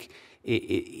think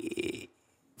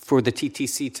for the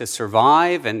TTC to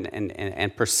survive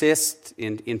and persist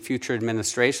in future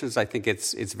administrations, I think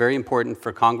it's very important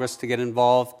for Congress to get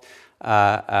involved,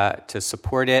 to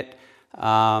support it,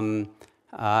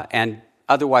 and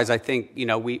otherwise, I think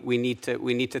we need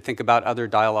to think about other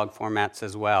dialogue formats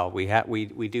as well.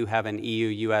 We do have an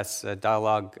EU-US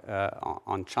dialogue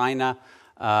on China.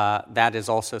 That is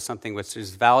also something which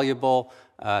is valuable.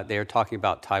 They are talking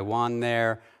about Taiwan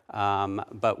there,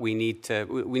 but we need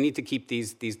to keep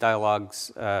these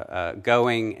dialogues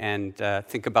going and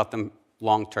think about them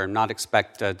long term. Not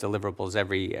expect deliverables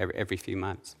every few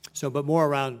months. So, but more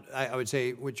around, I would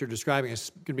say, what you're describing is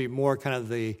going to be more kind of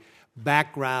the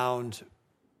background,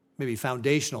 maybe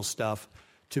foundational stuff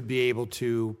to be able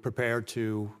to prepare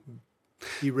to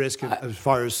de-risk as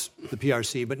far as the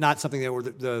PRC, but not something that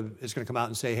is going to come out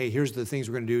and say, hey, here's the things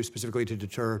we're going to do specifically to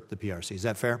deter the PRC. Is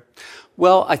that fair?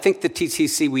 Well, I think the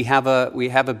TTC, we have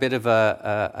a bit of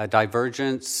a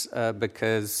divergence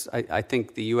because I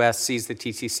think the U.S. sees the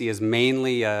TTC as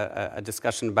mainly a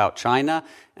discussion about China,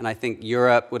 and I think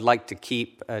Europe would like to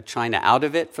keep China out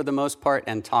of it for the most part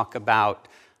and talk about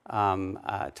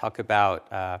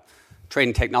trade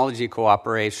and technology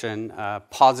cooperation,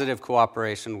 positive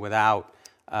cooperation without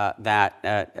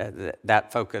that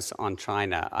focus on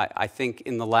China. I think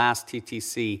in the last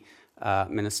TTC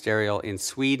ministerial in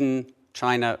Sweden,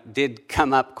 China did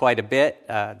come up quite a bit.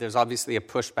 There's obviously a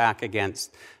pushback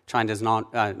against China's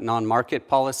non-market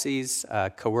policies.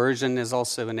 Coercion is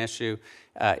also an issue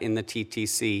in the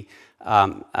TTC.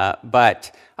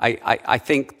 But I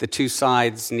think the two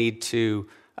sides need to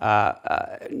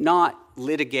not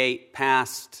litigate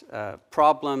past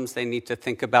problems. They need to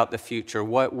think about the future.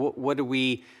 What do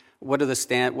we want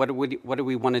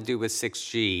to do with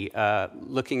 6G?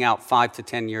 Looking out 5 to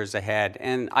 10 years ahead,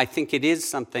 and I think it is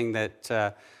something that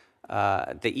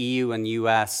the EU and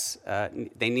US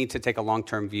they need to take a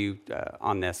long-term view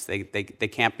on this. They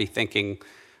can't be thinking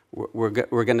we're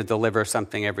going to deliver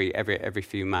something every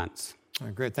few months. All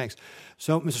right, great, thanks.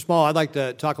 So, Mr. Small, I'd like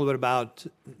to talk a little bit about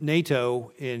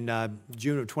NATO. In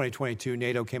June of 2022,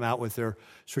 NATO came out with their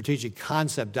strategic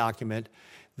concept document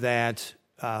that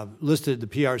listed the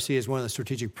PRC as one of the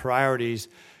strategic priorities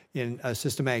in a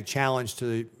systematic challenge to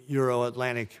the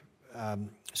Euro-Atlantic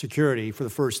security for the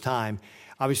first time.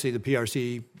 Obviously, the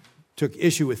PRC took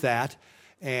issue with that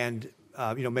and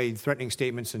made threatening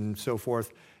statements and so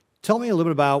forth. Tell me a little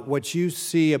bit about what you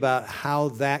see about how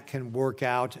that can work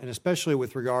out, and especially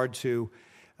with regard to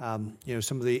some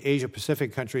of the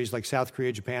Asia-Pacific countries like South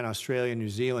Korea, Japan, Australia, New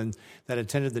Zealand that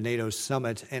attended the NATO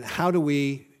summit. And how do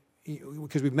we,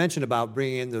 because we've mentioned about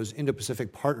bringing in those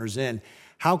Indo-Pacific partners in,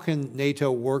 how can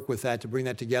NATO work with that to bring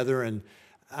that together, and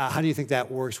how do you think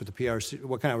that works with the PRC?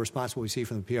 What kind of response will we see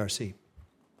from the PRC?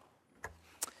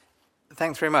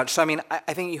 Thanks very much. So,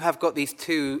 I think you have got these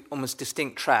two almost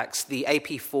distinct tracks, the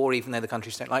AP4, even though the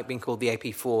countries don't like being called the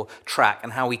AP4 track,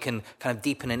 and how we can kind of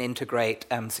deepen and integrate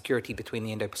security between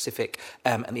the Indo-Pacific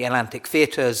and the Atlantic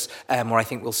theatres, where I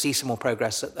think we'll see some more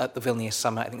progress at the Vilnius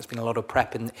summit. I think there's been a lot of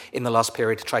prep in the last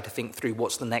period to try to think through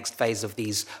what's the next phase of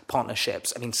these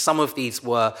partnerships. Some of these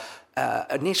were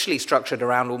initially structured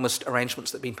around almost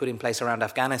arrangements that have been put in place around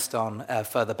Afghanistan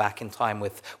further back in time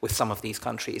with some of these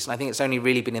countries. And I think it's only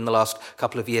really been in the last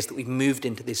couple of years that we've moved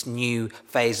into this new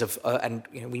phase of, and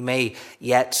we may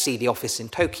yet see the office in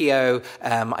Tokyo.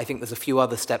 I think there's a few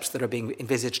other steps that are being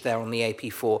envisaged there on the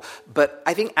AP4. But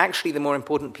I think actually the more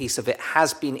important piece of it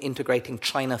has been integrating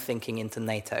China thinking into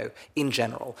NATO in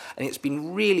general. And it's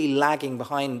been really lagging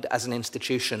behind as an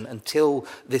institution until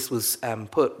this was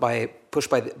pushed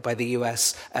by the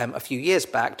US a few years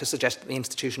back to suggest that the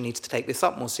institution needs to take this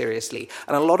up more seriously.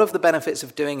 And a lot of the benefits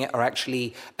of doing it are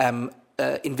actually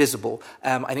invisible.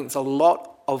 I think there's a lot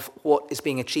of what is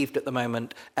being achieved at the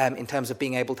moment in terms of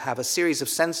being able to have a series of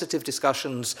sensitive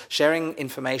discussions, sharing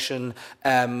information,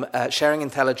 sharing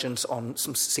intelligence on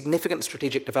some significant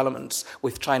strategic developments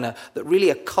with China that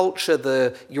really acculture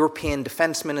the European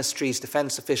defense ministries,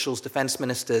 defense officials, defense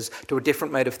ministers to a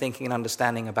different mode of thinking and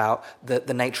understanding about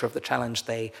the nature of the challenge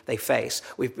they face.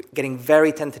 We're getting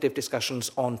very tentative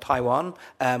discussions on Taiwan,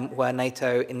 where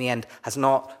NATO in the end has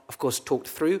not, of course, talked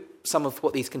through some of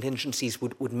what these contingencies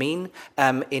would mean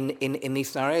in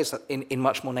these scenarios in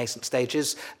much more nascent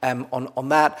stages. On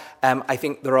that, I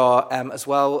think there are as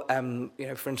well,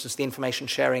 for instance, the information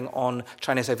sharing on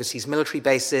China's overseas military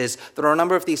bases. There are a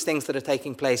number of these things that are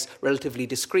taking place relatively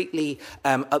discreetly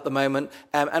at the moment,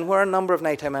 and where a number of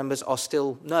NATO members are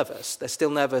still nervous. They're still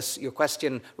nervous. Your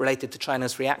question related to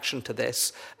China's reaction to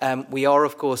this. We are,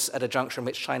 of course, at a juncture in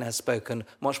which China has spoken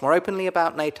much more openly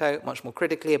about NATO, much more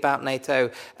critically about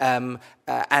NATO,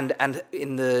 and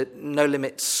in the No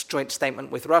Limits joint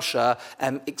statement with Russia,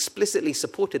 explicitly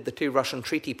supported the two Russian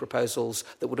treaty proposals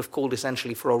that would have called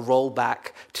essentially for a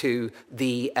rollback to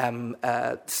the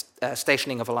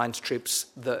stationing of alliance troops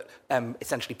that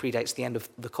essentially predates the end of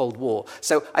the Cold War.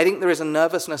 So I think there is a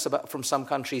nervousness from some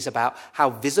countries about how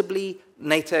visibly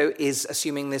NATO is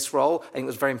assuming this role. I think it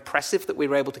was very impressive that we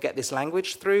were able to get this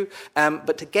language through.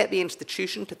 But to get the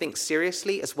institution to think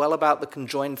seriously as well about the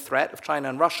conjoined threat of China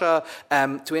and Russia,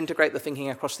 to integrate the thinking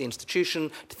across the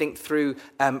institution, to think through,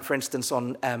 for instance,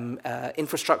 on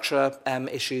infrastructure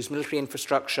issues, military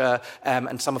infrastructure,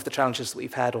 and some of the challenges that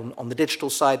we've had on the digital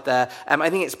side there. I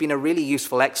think it's been a really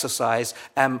useful exercise,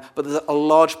 but there's a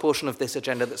large portion of this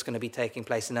agenda that's going to be taking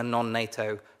place in a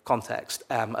non-NATO context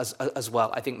as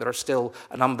well. I think there are still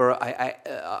a number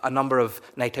of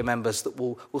NATO members that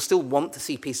will still want to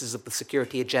see pieces of the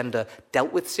security agenda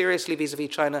dealt with seriously vis-a-vis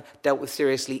China, dealt with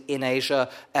seriously in Asia,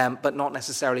 but not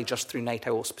necessarily just through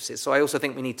NATO auspices. So I also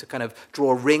think we need to kind of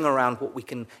draw a ring around what we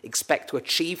can expect to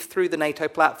achieve through the NATO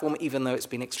platform, even though it's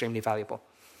been extremely valuable.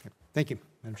 Thank you,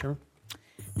 Madam Chairman.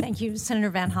 Thank you, Senator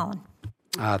Van Hollen.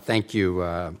 Thank you,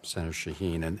 Senator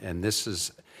Shaheen. And this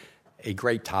is a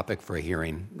great topic for a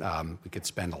hearing. We could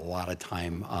spend a lot of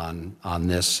time on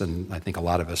this, and I think a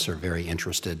lot of us are very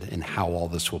interested in how all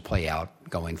this will play out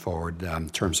going forward in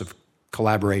terms of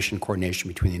collaboration, coordination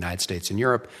between the United States and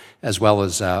Europe, as well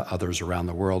as others around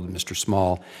the world. Mr.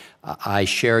 Small, I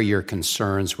share your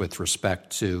concerns with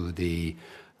respect to the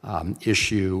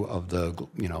issue of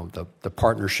the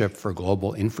partnership for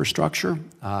global infrastructure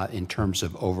in terms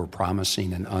of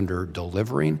over-promising and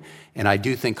under-delivering. And I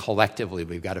do think collectively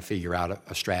we've got to figure out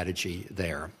a strategy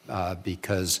there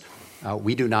because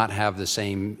we do not have the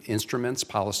same instruments,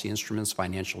 policy instruments,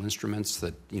 financial instruments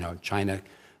that China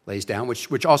lays down,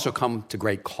 which also come to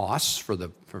great costs for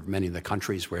many of the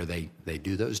countries where they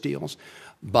do those deals.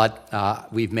 But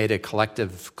we've made a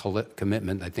collective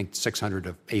commitment, I think $600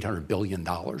 to $800 billion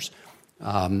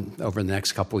over the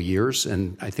next couple of years,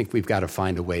 and I think we've got to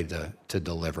find a way to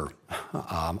deliver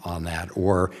on that.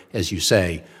 Or, as you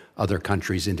say, other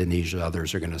countries, Indonesia,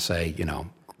 others are going to say,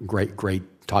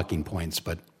 great talking points,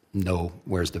 but no,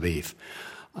 where's the beef?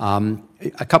 I'm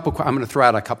going to throw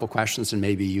out a couple questions, and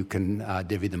maybe you can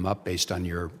divvy them up based on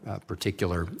your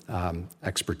particular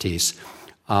expertise.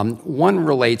 One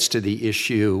relates to the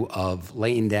issue of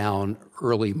laying down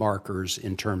early markers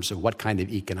in terms of what kind of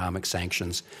economic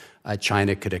sanctions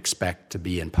China could expect to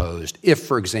be imposed if,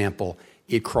 for example,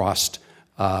 it crossed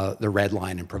the red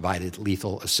line and provided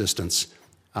lethal assistance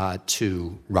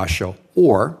to Russia,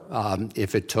 or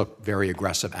if it took very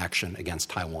aggressive action against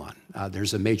Taiwan.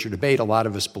 There's a major debate. A lot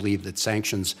of us believe that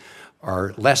sanctions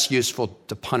are less useful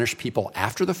to punish people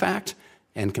after the fact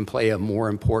and can play a more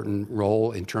important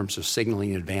role in terms of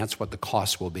signaling in advance what the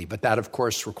costs will be. But that, of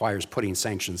course, requires putting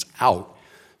sanctions out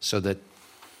so that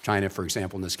China, for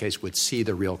example, in this case, would see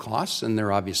the real costs, and there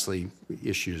are obviously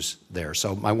issues there.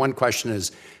 So my one question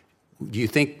is, do you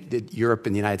think that Europe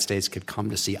and the United States could come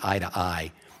to see eye to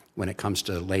eye when it comes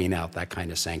to laying out that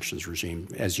kind of sanctions regime?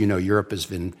 As you know, Europe has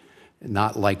been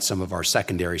not like some of our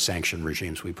secondary sanction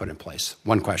regimes we put in place.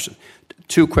 One question.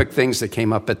 Two quick things that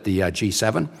came up at the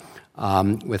G7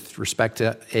 with respect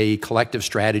to a collective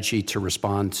strategy to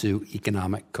respond to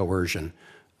economic coercion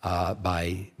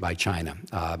by China.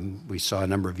 We saw a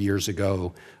number of years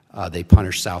ago they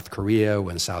punished South Korea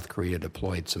when South Korea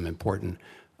deployed some important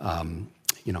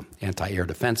anti-air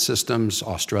defense systems.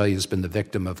 Australia's been the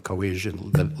victim of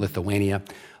coercion, Lithuania.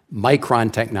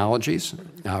 Micron Technologies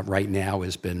right now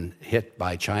has been hit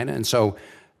by China. And so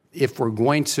if we're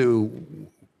going to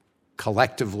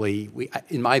collectively,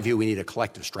 in my view, we need a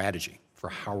collective strategy for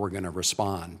how we're going to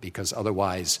respond, because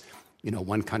otherwise,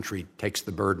 one country takes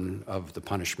the burden of the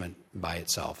punishment by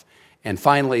itself. And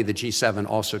finally, the G7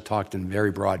 also talked in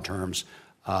very broad terms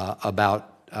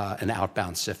about an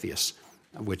outbound CFIUS,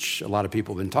 which a lot of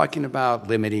people have been talking about,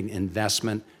 limiting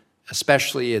investment,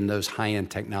 especially in those high-end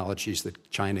technologies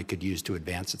that China could use to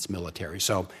advance its military.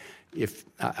 So if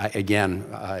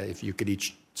you could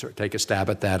each sort of take a stab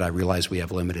at that, I realize we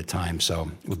have limited time,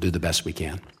 so we'll do the best we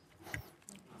can.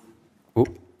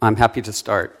 I'm happy to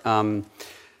start.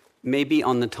 Maybe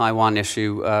on the Taiwan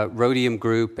issue, Rhodium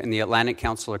Group and the Atlantic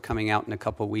Council are coming out in a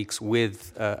couple of weeks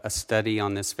with a study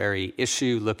on this very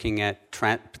issue, looking at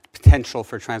potential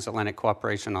for transatlantic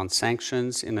cooperation on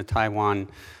sanctions in the Taiwan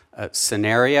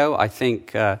scenario. I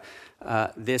think it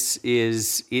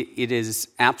is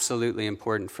absolutely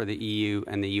important for the EU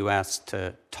and the US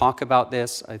to talk about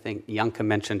this. I think Janka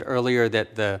mentioned earlier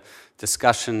that the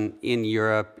discussion in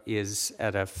Europe is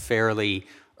at a fairly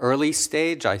early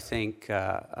stage. I think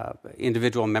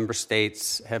individual member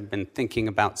states have been thinking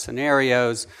about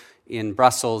scenarios. In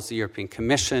Brussels, the European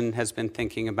Commission has been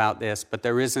thinking about this, but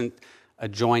there isn't a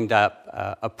joined-up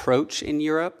approach in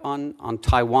Europe on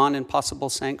Taiwan and possible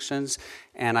sanctions.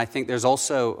 And I think there's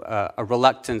also a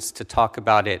reluctance to talk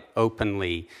about it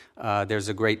openly. There's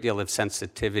a great deal of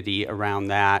sensitivity around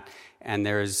that. And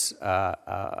there's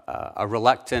a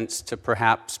reluctance to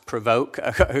perhaps provoke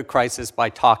a crisis by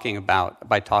talking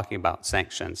about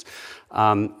sanctions.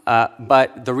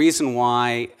 But the reason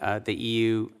why the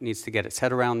EU needs to get its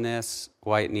head around this,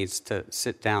 why it needs to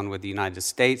sit down with the United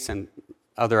States and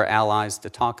other allies to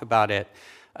talk about it,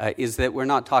 is that we're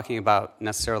not talking about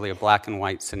necessarily a black and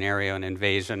white scenario, an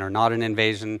invasion or not an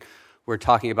invasion. We're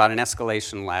talking about an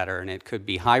escalation ladder, and it could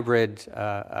be hybrid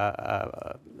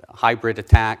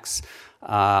attacks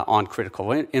on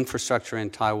critical infrastructure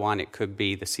in Taiwan. It could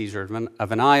be the seizure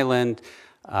of an island.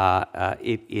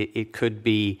 It could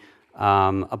be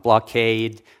a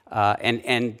blockade.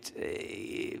 And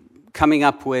coming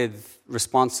up with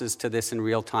responses to this in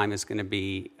real time is going to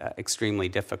be extremely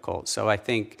difficult. So I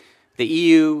think the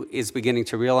EU is beginning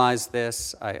to realize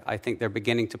this. I think they're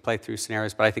beginning to play through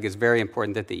scenarios, but I think it's very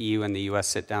important that the EU and the US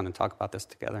sit down and talk about this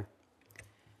together.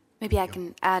 Maybe I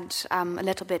can add a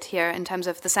little bit here in terms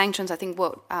of the sanctions. I think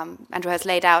what Andrew has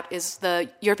laid out is the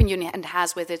European Union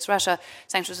has with its Russia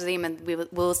sanctions regime, and we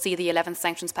will see the 11th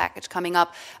sanctions package coming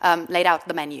up, laid out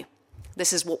the menu.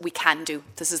 This is what we can do.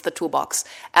 This is the toolbox.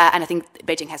 And I think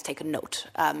Beijing has taken note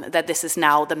that this is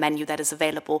now the menu that is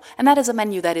available. And that is a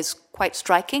menu that is quite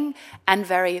striking and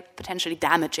very potentially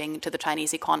damaging to the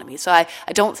Chinese economy. So I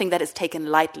don't think that it's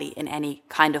taken lightly in any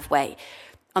kind of way.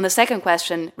 On the second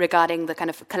question regarding the kind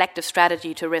of collective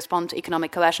strategy to respond to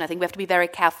economic coercion, I think we have to be very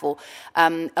careful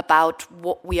about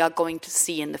what we are going to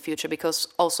see in the future, because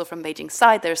also from Beijing's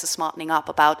side, there's a smartening up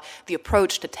about the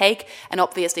approach to take. And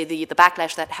obviously the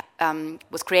backlash that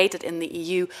was created in the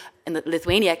EU in the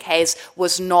Lithuania case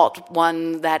was not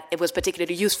one that it was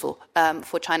particularly useful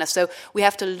for China. So we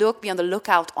have to be on the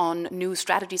lookout on new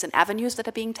strategies and avenues that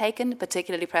are being taken,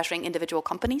 particularly pressuring individual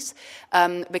companies,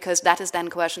 because that is then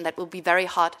coercion that will be very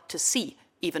hard to see,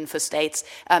 even for states,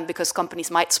 because companies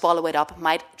might swallow it up,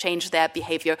 might change their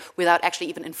behavior without actually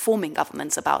even informing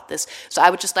governments about this. So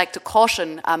I would just like to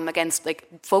caution against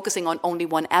focusing on only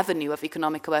one avenue of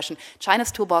economic coercion.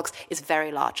 China's toolbox is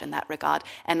very large in that regard,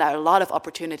 and there are a lot of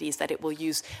opportunities that it will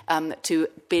use to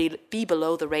be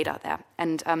below the radar there.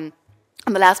 And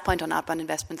on the last point on outbound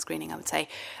investment screening, I would say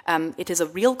it is a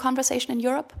real conversation in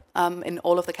Europe. In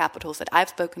all of the capitals that I've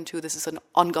spoken to, this is an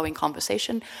ongoing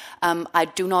conversation. I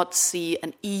do not see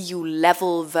an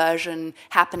EU-level version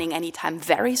happening anytime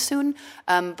very soon,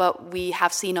 but we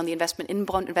have seen on the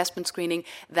inbound investment screening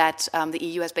that the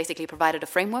EU has basically provided a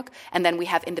framework, and then we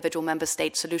have individual member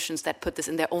state solutions that put this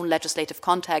in their own legislative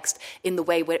context in the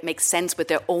way where it makes sense with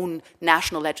their own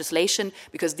national legislation,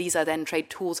 because these are then trade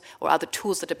tools or other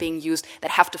tools that are being used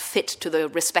that have to fit to the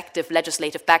respective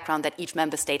legislative background that each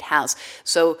member state has.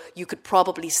 So you could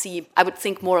probably see, I would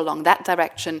think, more along that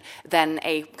direction than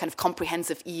a kind of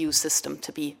comprehensive EU system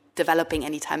to be developing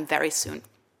anytime very soon.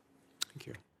 Thank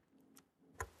you.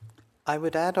 I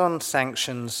would add on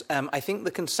sanctions. I think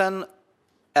the concern,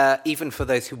 even for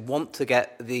those who want to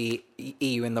get the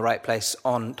EU in the right place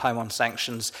on Taiwan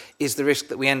sanctions, is the risk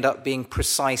that we end up being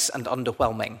precise and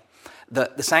underwhelming.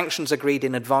 That the sanctions agreed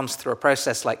in advance through a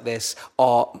process like this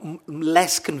are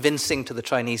less convincing to the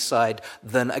Chinese side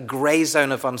than a grey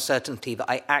zone of uncertainty that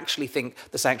I actually think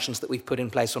the sanctions that we've put in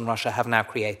place on Russia have now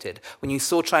created. When you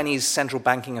saw Chinese central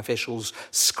banking officials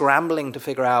scrambling to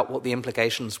figure out what the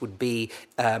implications would be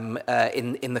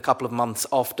in the couple of months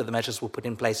after the measures were put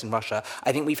in place in Russia,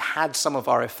 I think we've had some of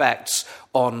our effects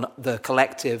on the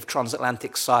collective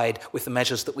transatlantic side with the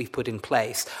measures that we've put in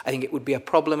place. I think it would be a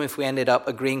problem if we ended up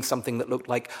agreeing something that looked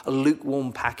like a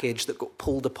lukewarm package that got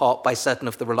pulled apart by certain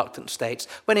of the reluctant states,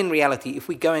 when in reality, if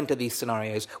we go into these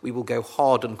scenarios, we will go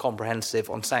hard and comprehensive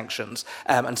on sanctions.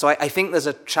 And so I think there's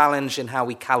a challenge in how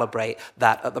we calibrate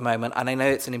that at the moment, and I know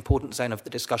it's an important zone of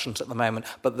the discussions at the moment,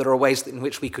 but there are ways in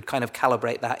which we could kind of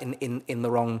calibrate that in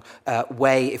the wrong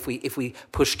way if we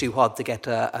push too hard to get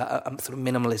a sort of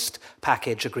minimalist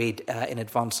package agreed in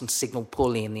advance and signal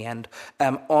poorly in the end.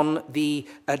 On the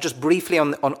just briefly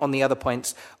on the other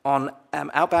points, on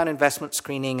outbound investment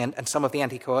screening and some of the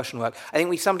anti-coercion work, I think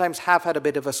we sometimes have had a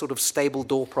bit of a sort of stable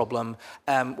door problem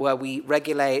where we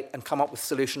regulate and come up with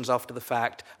solutions after the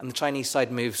fact, and the Chinese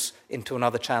side moves into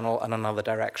another channel and another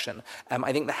direction.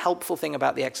 I think the helpful thing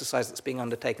about the exercise that's being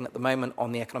undertaken at the moment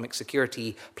on the economic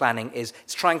security planning is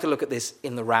it's trying to look at this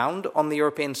in the round on the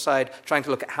European side, trying to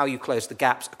look at how you close the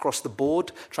gaps across the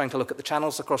board, trying to look at the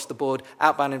channels across the board.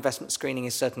 Outbound investment screening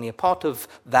is certainly a part of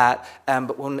that,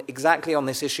 but exactly on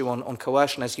this issue on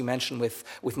coercion, as you mentioned with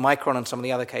Micron and some of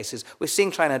the other cases, we're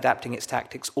seeing China adapting its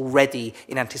tactics already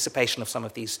in anticipation of some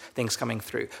of these things coming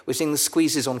through. We're seeing the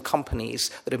squeezes on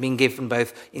companies that are being given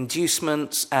both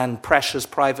inducements and pressures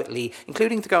privately,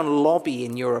 including to go and lobby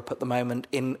in Europe at the moment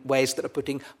in ways that are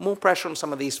putting more pressure on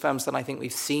some of these firms than I think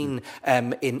we've seen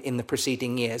in the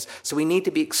preceding years. So we need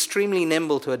to be extremely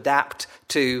nimble to adapt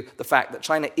to the fact that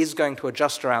China is going to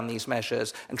adjust around these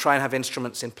measures and try and have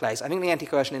instruments in place. I think the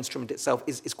anti-coercion instrument itself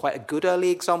is quite a good early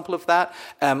example of that,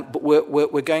 but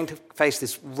we're going to face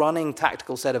this running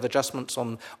tactical set of adjustments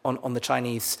on the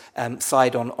Chinese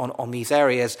side on these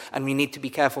areas, and we need to be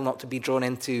careful not to be drawn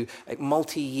into a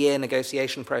multi-year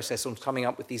negotiation process on coming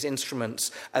up with these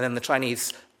instruments, and then the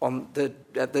Chinese on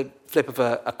the flip of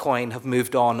a coin have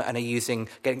moved on and are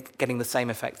getting the same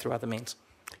effect through other means.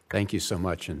 Thank you so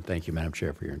much, and thank you, Madam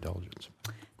Chair, for your indulgence.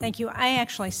 Thank you. I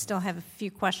actually still have a few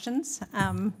questions.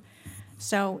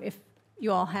 So if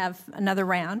you all have another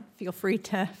round, feel free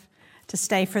to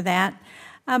stay for that.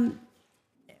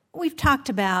 We've talked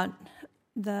about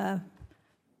the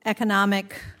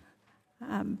economic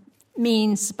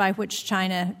means by which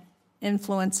China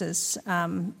influences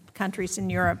countries in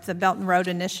Europe, the Belt and Road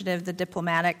Initiative, the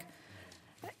diplomatic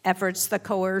efforts, the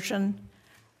coercion.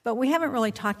 But we haven't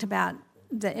really talked about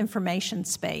the information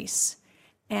space.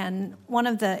 And one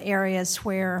of the areas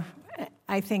where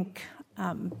I think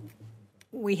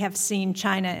we have seen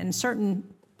China in certain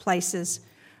places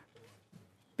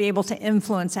be able to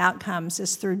influence outcomes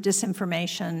is through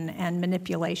disinformation and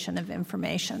manipulation of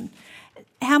information.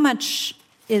 How much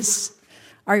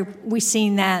are we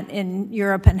seeing that in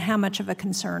Europe, and how much of a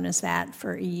concern is that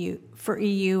for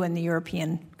EU and the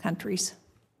European countries?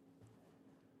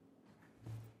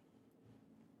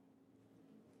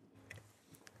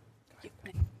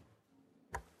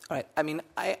 All right. I mean,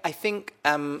 I think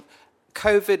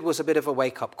COVID was a bit of a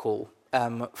wake-up call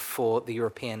for the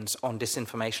Europeans on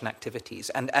disinformation activities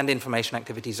and information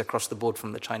activities across the board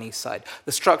from the Chinese side.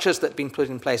 The structures that have been put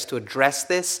in place to address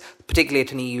this, particularly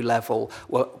at an EU level,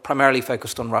 were primarily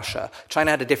focused on Russia.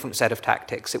 China had a different set of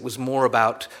tactics. It was more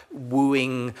about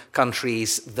wooing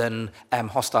countries than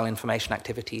hostile information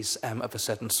activities of a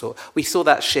certain sort. We saw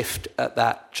that shift at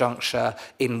that juncture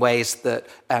in ways that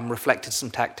reflected some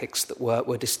tactics that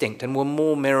were distinct and were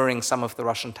more mirroring some of the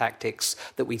Russian tactics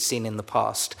that we'd seen in the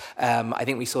past. I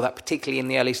think we saw that particularly in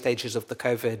the early stages of the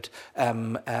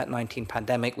COVID-19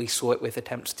 pandemic. We saw it with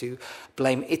attempts to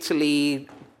blame Italy,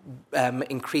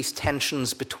 increased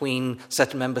tensions between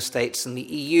certain member states and the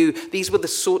EU. These were the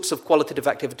sorts of qualitative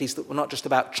activities that were not just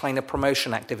about China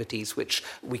promotion activities, which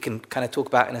we can kind of talk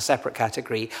about in a separate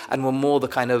category, and were more the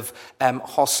kind of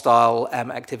hostile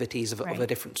activities of a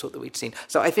different sort that we'd seen.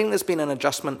 So I think there's been an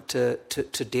adjustment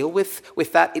to deal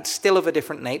with that. It's still of a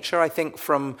different nature, I think,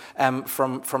 from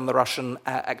the Russian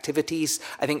activities.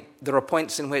 I think there are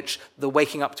points in which the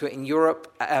waking up to it in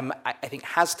Europe, I think,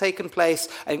 has taken place.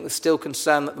 I think there's still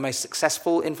concern that that the most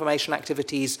successful information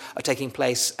activities are taking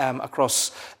place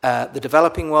across the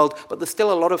developing world, but there's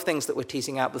still a lot of things that we're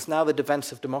teasing out. There's now the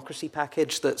Defence of Democracy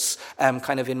package that's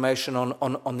kind of in motion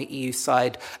on the EU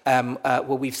side, where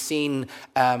we've seen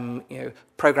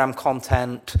program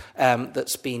content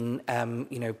that's been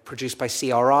produced by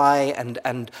CRI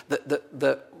and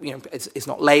that is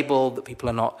not labelled, that people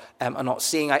are not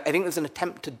seeing. I think there's an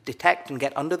attempt to detect and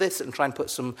get under this and try and put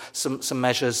some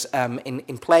measures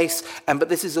in place. But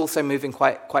this is also moving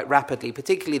quite rapidly,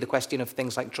 particularly the question of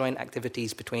things like joint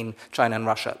activities between China and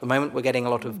Russia. At the moment, we're getting a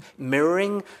lot of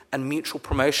mirroring and mutual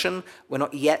promotion. We're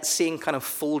not yet seeing kind of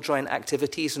full joint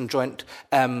activities and joint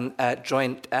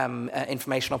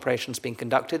information operations being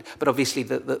conducted. But obviously,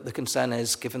 the concern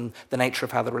is, given the nature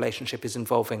of how the relationship is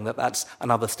evolving, that's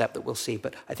another step that we'll see.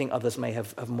 But I think others may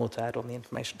have more to add on the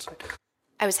information side.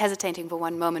 I was hesitating for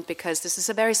one moment because this is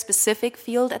a very specific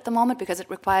field at the moment, because it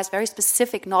requires very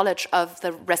specific knowledge of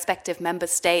the respective member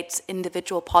states'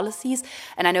 individual policies.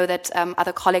 And I know that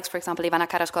other colleagues, for example, Ivana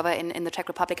Karaskova in the Czech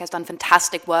Republic has done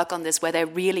fantastic work on this, where they're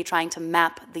really trying to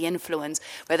map the influence,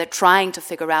 where they're trying to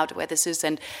figure out where this is.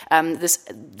 And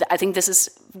I think this is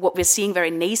what we're seeing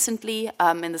very nascently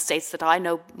in the states that I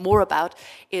know more about,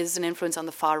 is an influence on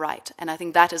the far right. And I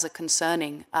think that is a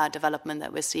concerning development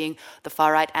that we're seeing, the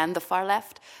far right and the far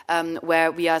left, where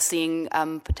we are seeing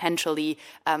potentially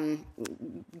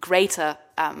greater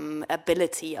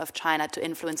ability of China to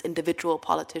influence individual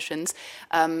politicians.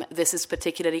 This is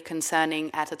particularly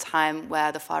concerning at a time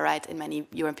where the far right in many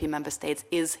European member states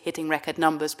is hitting record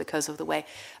numbers because of the way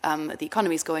the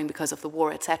economy is going, because of the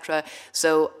war, etc.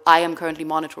 So I am currently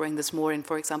monitoring this more in,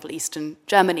 for example, Eastern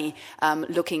Germany,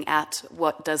 looking at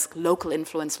what does local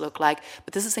influence look like.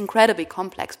 But this is incredibly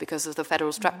complex because of the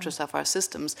federal structures of our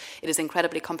systems. It is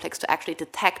incredibly complex to actually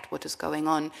detect what is going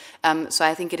on. So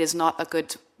I think it is not a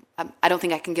good... I don't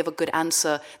think I can give a good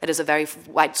answer that is a very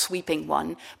wide-sweeping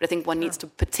one, but I think one needs to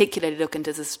particularly look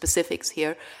into the specifics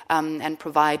here and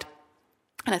provide,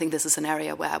 and I think this is an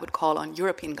area where I would call on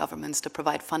European governments to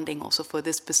provide funding also for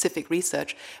this specific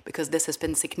research, because this has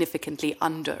been significantly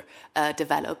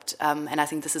underdeveloped, and I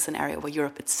think this is an area where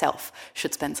Europe itself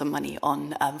should spend some money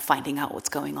on finding out what's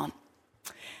going on.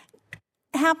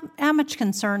 How much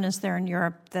concern is there in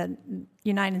Europe that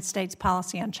United States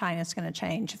policy on China is going to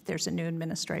change if there's a new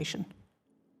administration?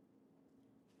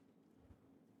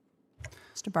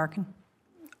 Mr. Barkin.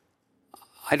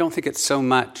 I don't think it's so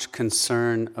much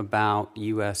concern about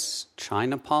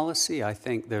U.S.-China policy. I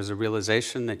think there's a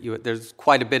realization that there's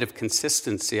quite a bit of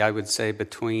consistency, I would say,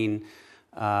 between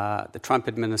the Trump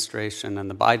administration and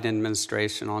the Biden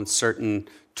administration on certain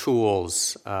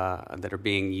tools that are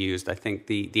being used. I think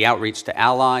the outreach to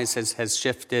allies has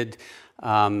shifted,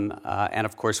 and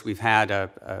of course we've had a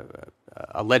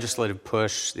legislative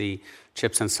push, the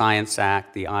Chips and Science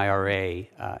Act, the IRA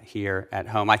here at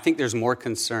home. I think there's more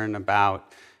concern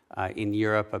about in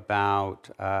Europe about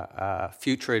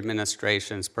future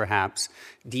administrations perhaps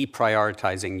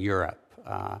deprioritizing Europe.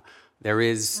 There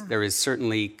is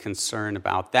certainly concern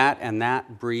about that, and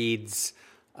that breeds,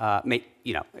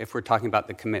 if we're talking about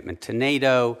the commitment to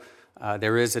NATO,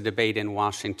 there is a debate in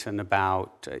Washington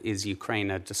about is Ukraine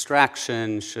a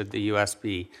distraction? Should the U.S.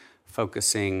 be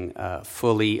focusing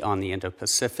fully on the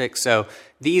Indo-Pacific? So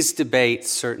these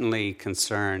debates certainly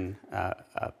concern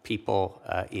people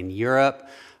in Europe,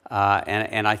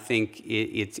 and I think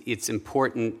it's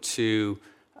important to.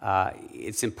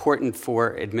 It's important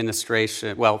for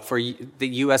administration, for the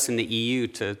U.S. and the EU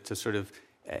to sort of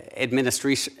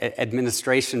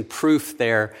administration-proof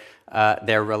their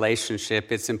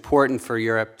relationship. It's important for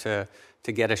Europe to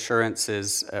get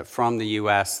assurances from the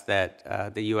U.S.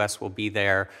 that the U.S. will be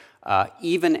there,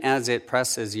 even as it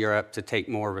presses Europe to take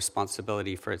more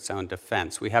responsibility for its own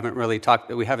defense. We haven't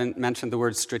mentioned the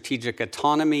word strategic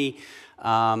autonomy.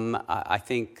 I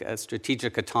think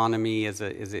strategic autonomy is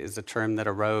a term that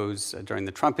arose during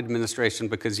the Trump administration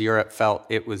because Europe felt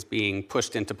it was being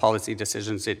pushed into policy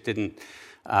decisions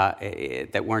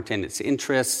that weren't in its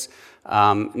interests.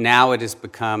 Now it has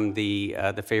become the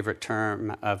favorite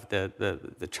term of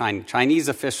the Chinese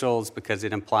officials because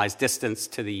it implies distance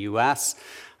to the U.S.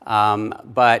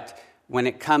 But when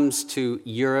it comes to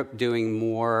Europe doing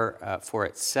more for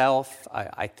itself,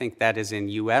 I think that is in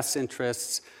U.S.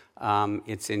 interests.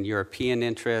 It's in European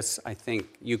interests. I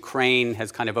think Ukraine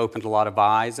has kind of opened a lot of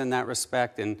eyes in that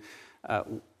respect. And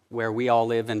where we all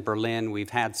live in Berlin, we've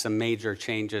had some major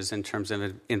changes in terms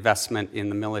of investment in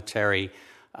the military,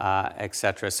 et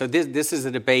cetera. So this is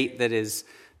a debate that is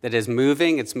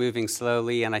moving. It's moving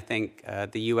slowly. And I think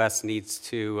the U.S. needs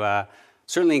to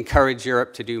certainly encourage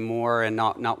Europe to do more and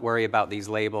not worry about these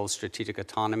labels, strategic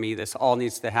autonomy. This all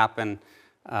needs to happen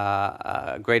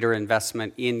greater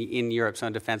investment in Europe's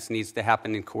own defense needs to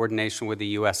happen in coordination with the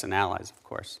U.S. and allies, of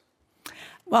course.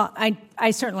 Well,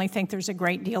 I certainly think there's a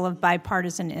great deal of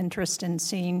bipartisan interest in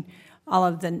seeing all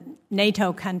of the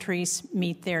NATO countries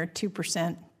meet their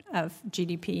 2% of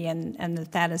GDP, and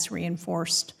that is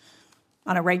reinforced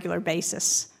on a regular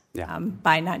basis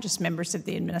by not just members of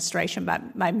the administration,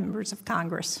 but by members of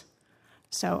Congress.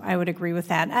 So I would agree with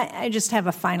that. I just have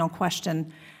a final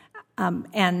question,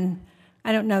 and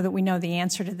I don't know that we know the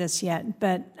answer to this yet,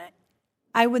 but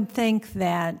I would think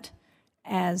that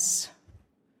as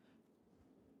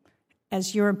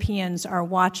Europeans are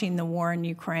watching the war in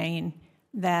Ukraine,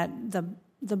 that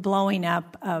the blowing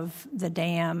up of the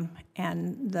dam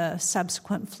and the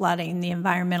subsequent flooding, the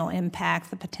environmental impact,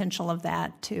 the potential of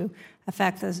that to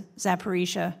affect the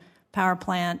Zaporizhia power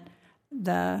plant,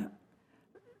 the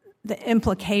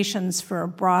implications for a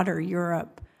broader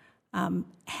Europe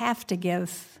have to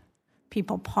give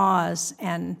people pause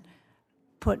and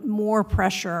put more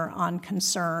pressure on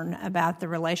concern about the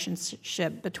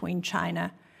relationship between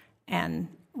China and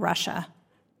Russia.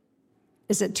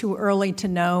 Is it too early to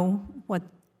know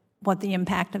what the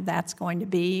impact of that's going to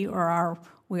be, or are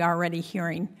we already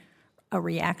hearing a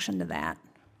reaction to that?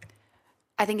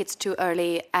 I think it's too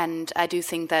early, and I do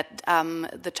think that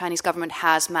the Chinese government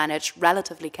has managed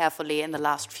relatively carefully in the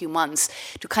last few months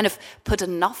to kind of put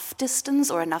enough distance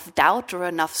or enough doubt or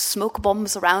enough smoke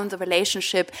bombs around the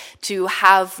relationship to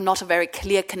have not a very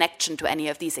clear connection to any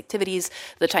of these activities.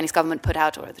 The Chinese government put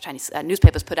out, or the Chinese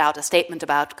newspapers put out a statement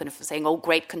about kind of saying, oh,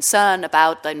 great concern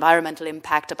about the environmental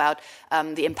impact, about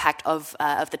the impact of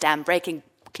the dam breaking,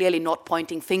 clearly not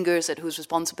pointing fingers at whose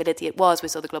responsibility it was. We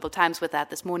saw the Global Times with that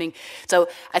this morning. So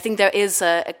I think there is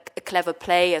a clever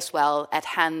play as well at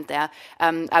hand there.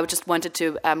 I just wanted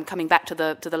to, coming back to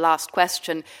the last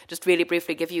question, just really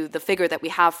briefly give you the figure that we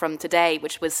have from today,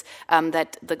 which was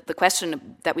that the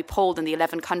question that we polled in the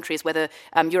 11 countries, whether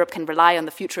Europe can rely on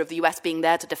the future of the US being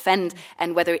there to defend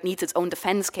and whether it needs its own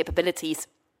defense capabilities.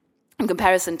 In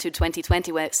comparison to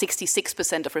 2020, where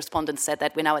 66% of respondents said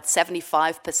that, we're now at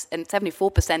 75% and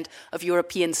 74% of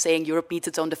Europeans saying Europe needs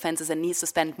its own defenses and needs to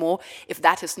spend more. If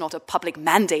that is not a public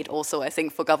mandate also, I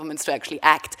think, for governments to actually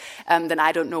act, then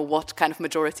I don't know what kind of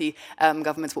majority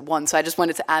governments would want. So I just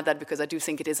wanted to add that because I do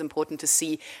think it is important to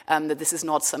see that this is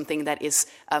not something that is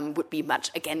would be much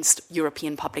against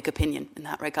European public opinion in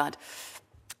that regard.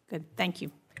 Good, thank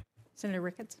you. Senator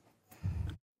Ricketts.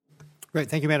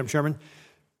 Great, thank you, Madam Chairman.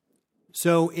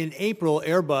 So in April,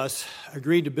 Airbus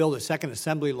agreed to build a second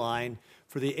assembly line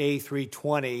for the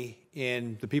A320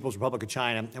 in the People's Republic of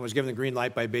China and was given the green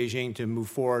light by Beijing to move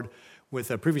forward with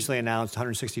a previously announced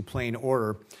 160 plane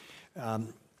order.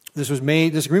 This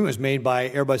agreement was made by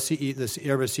the Airbus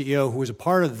CEO, who was a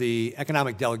part of the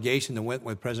economic delegation that went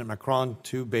with President Macron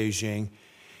to Beijing.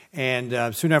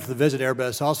 And soon after the visit,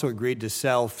 Airbus also agreed to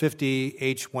sell 50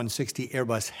 H-160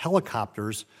 Airbus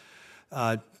helicopters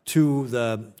to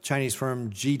the Chinese firm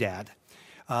GDAT.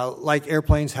 Like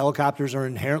airplanes, helicopters are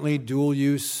inherently dual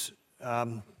use,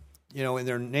 in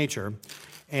their nature.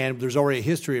 And there's already a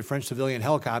history of French civilian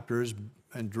helicopters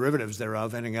and derivatives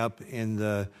thereof ending up in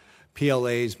the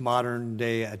PLA's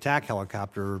modern-day attack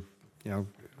helicopter,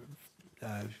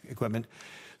 equipment.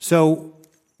 So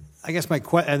I guess I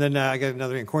got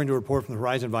another thing. According to a report from the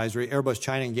Horizon Advisory,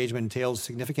 Airbus-China engagement entails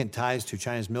significant ties to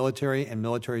China's military and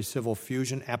military-civil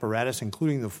fusion apparatus,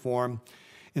 including in the form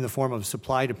of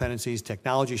supply dependencies,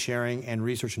 technology sharing, and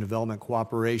research and development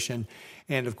cooperation.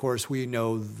 And, of course, we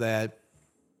know that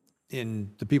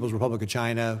in the People's Republic of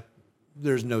China,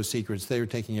 there's no secrets. They're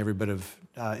taking every bit of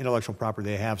intellectual property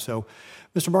they have. So,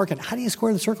 Mr. Barkin, how do you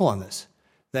square the circle on this?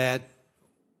 That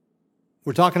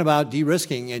we're talking about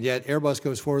de-risking, and yet Airbus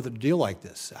goes forward with a deal like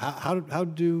this. What are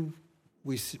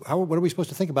we supposed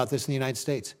to think about this in the United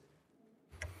States?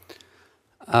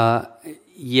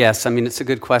 Yes, I mean, it's a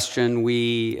good question.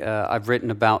 I've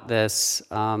written about this.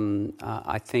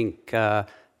 I think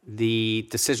the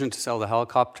decision to sell the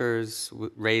helicopters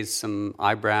raised some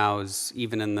eyebrows,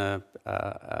 even in the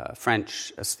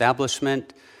French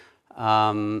establishment.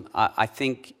 I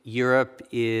think Europe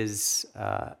is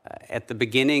at the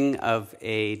beginning of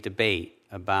a debate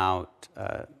about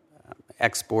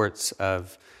exports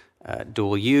of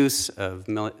dual use, of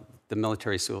the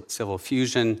military-civil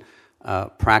fusion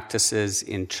practices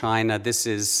in China. This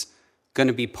is going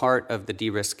to be part of the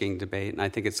de-risking debate, and I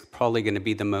think it's probably going to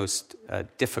be the most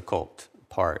difficult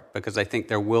part, because I think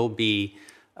there will be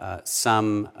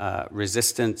some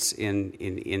resistance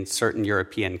in certain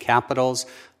European capitals.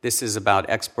 This is about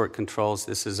export controls.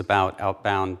 This is about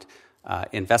outbound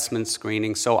investment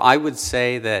screening. So I would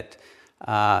say that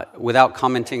Without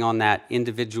commenting on that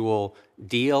individual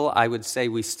deal, I would say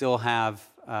we still have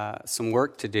some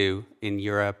work to do in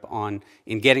Europe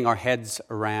in getting our heads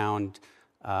around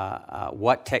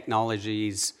what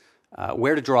technologies,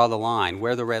 where to draw the line,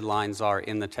 where the red lines are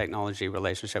in the technology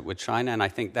relationship with China. And I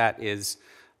think that is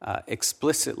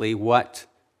explicitly what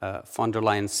von der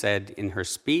Leyen said in her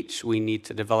speech. We need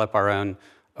to develop our own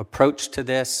approach to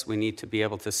this. We need to be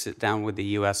able to sit down with the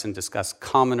U.S. and discuss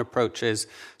common approaches.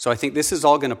 So I think this is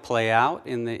all going to play out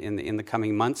in the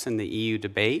coming months in the EU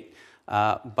debate.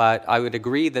 But I would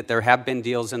agree that there have been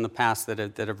deals in the past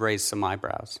that have raised some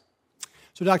eyebrows.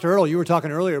 So, Dr. Ertl, you were talking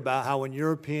earlier about how when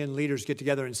European leaders get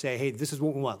together and say, hey, this is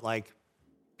what we want, like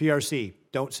PRC,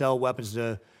 don't sell weapons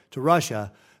to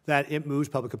Russia, that it moves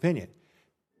public opinion.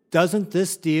 Doesn't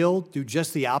this deal do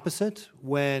just the opposite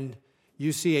when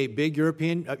you see a big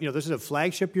European, this is a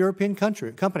flagship European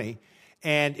company,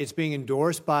 and it's being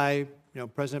endorsed by,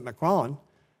 President Macron?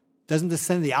 Doesn't this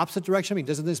send the opposite direction? I mean,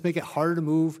 doesn't this make it harder to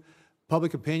move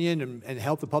public opinion and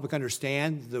help the public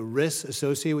understand the risks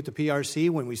associated with the PRC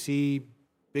when we see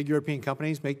big European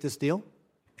companies make this deal?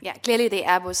 Yeah, clearly the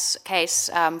Airbus case,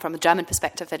 from a German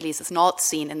perspective at least, is not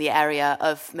seen in the area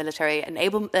of military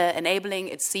enabling.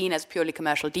 It's seen as purely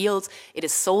commercial deals. It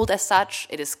is sold as such.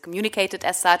 It is communicated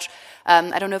as such.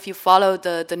 I don't know if you followed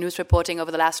the news reporting over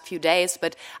the last few days,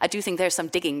 but I do think there's some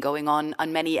digging going on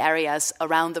many areas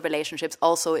around the relationships,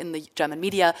 also in the German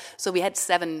media. So we had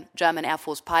 7 German Air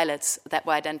Force pilots that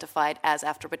were identified as,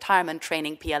 after retirement,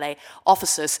 training PLA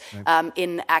officers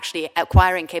in actually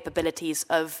acquiring capabilities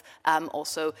of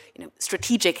also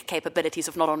strategic capabilities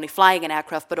of not only flying an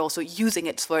aircraft, but also using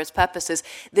it for its purposes.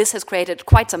 This has created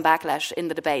quite some backlash in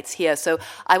the debates here. So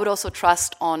I would also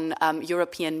trust on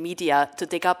European media to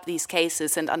dig up these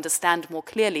cases and understand more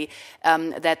clearly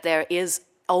that there is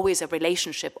always a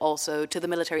relationship also to the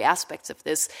military aspects of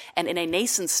this. And in a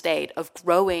nascent state of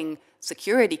growing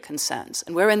security concerns,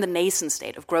 and we're in the nascent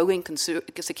state of growing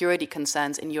security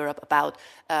concerns in Europe about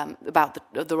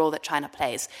the role that China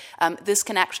plays. This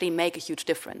can actually make a huge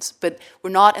difference, but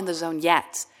we're not in the zone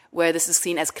yet where this is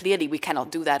seen as clearly we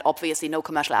cannot do that. Obviously, no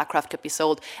commercial aircraft could be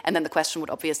sold, and then the question would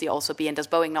obviously also be, and does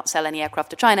Boeing not sell any aircraft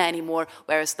to China anymore?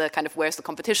 Where's the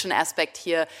competition aspect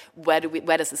here? Where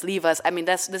does this leave us? I mean,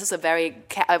 this is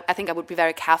I think I would be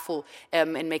very careful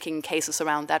in making cases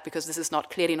around that, because this is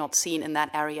clearly not seen in that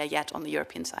area yet on the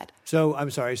European side. So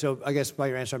I'm sorry. So I guess by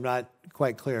your answer, I'm not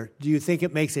quite clear. Do you think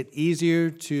it makes it easier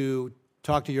to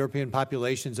talk to European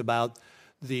populations about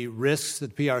the risks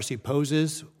that PRC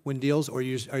poses when deals, or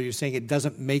are you saying it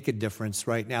doesn't make a difference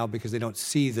right now because they don't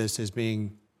see this as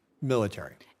being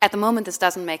military? At the moment, this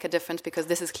doesn't make a difference because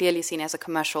this is clearly seen as a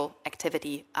commercial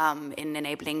activity in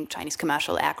enabling Chinese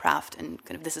commercial aircraft, and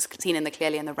this is seen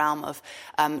clearly in the realm of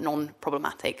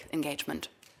non-problematic engagement.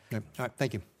 Okay. All right,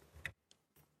 thank you.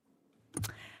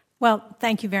 Well,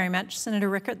 thank you very much, Senator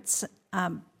Ricketts. I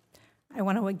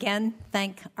want to again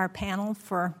thank our panel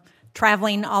for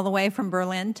traveling all the way from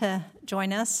Berlin to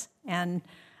join us, and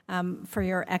for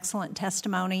your excellent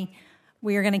testimony.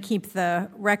 We are going to keep the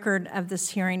record of this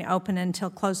hearing open until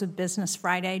close of business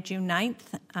Friday, June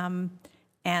 9th.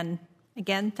 And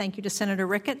again, thank you to Senator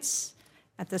Ricketts.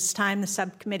 At this time, the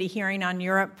subcommittee hearing on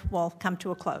Europe will come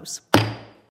to a close.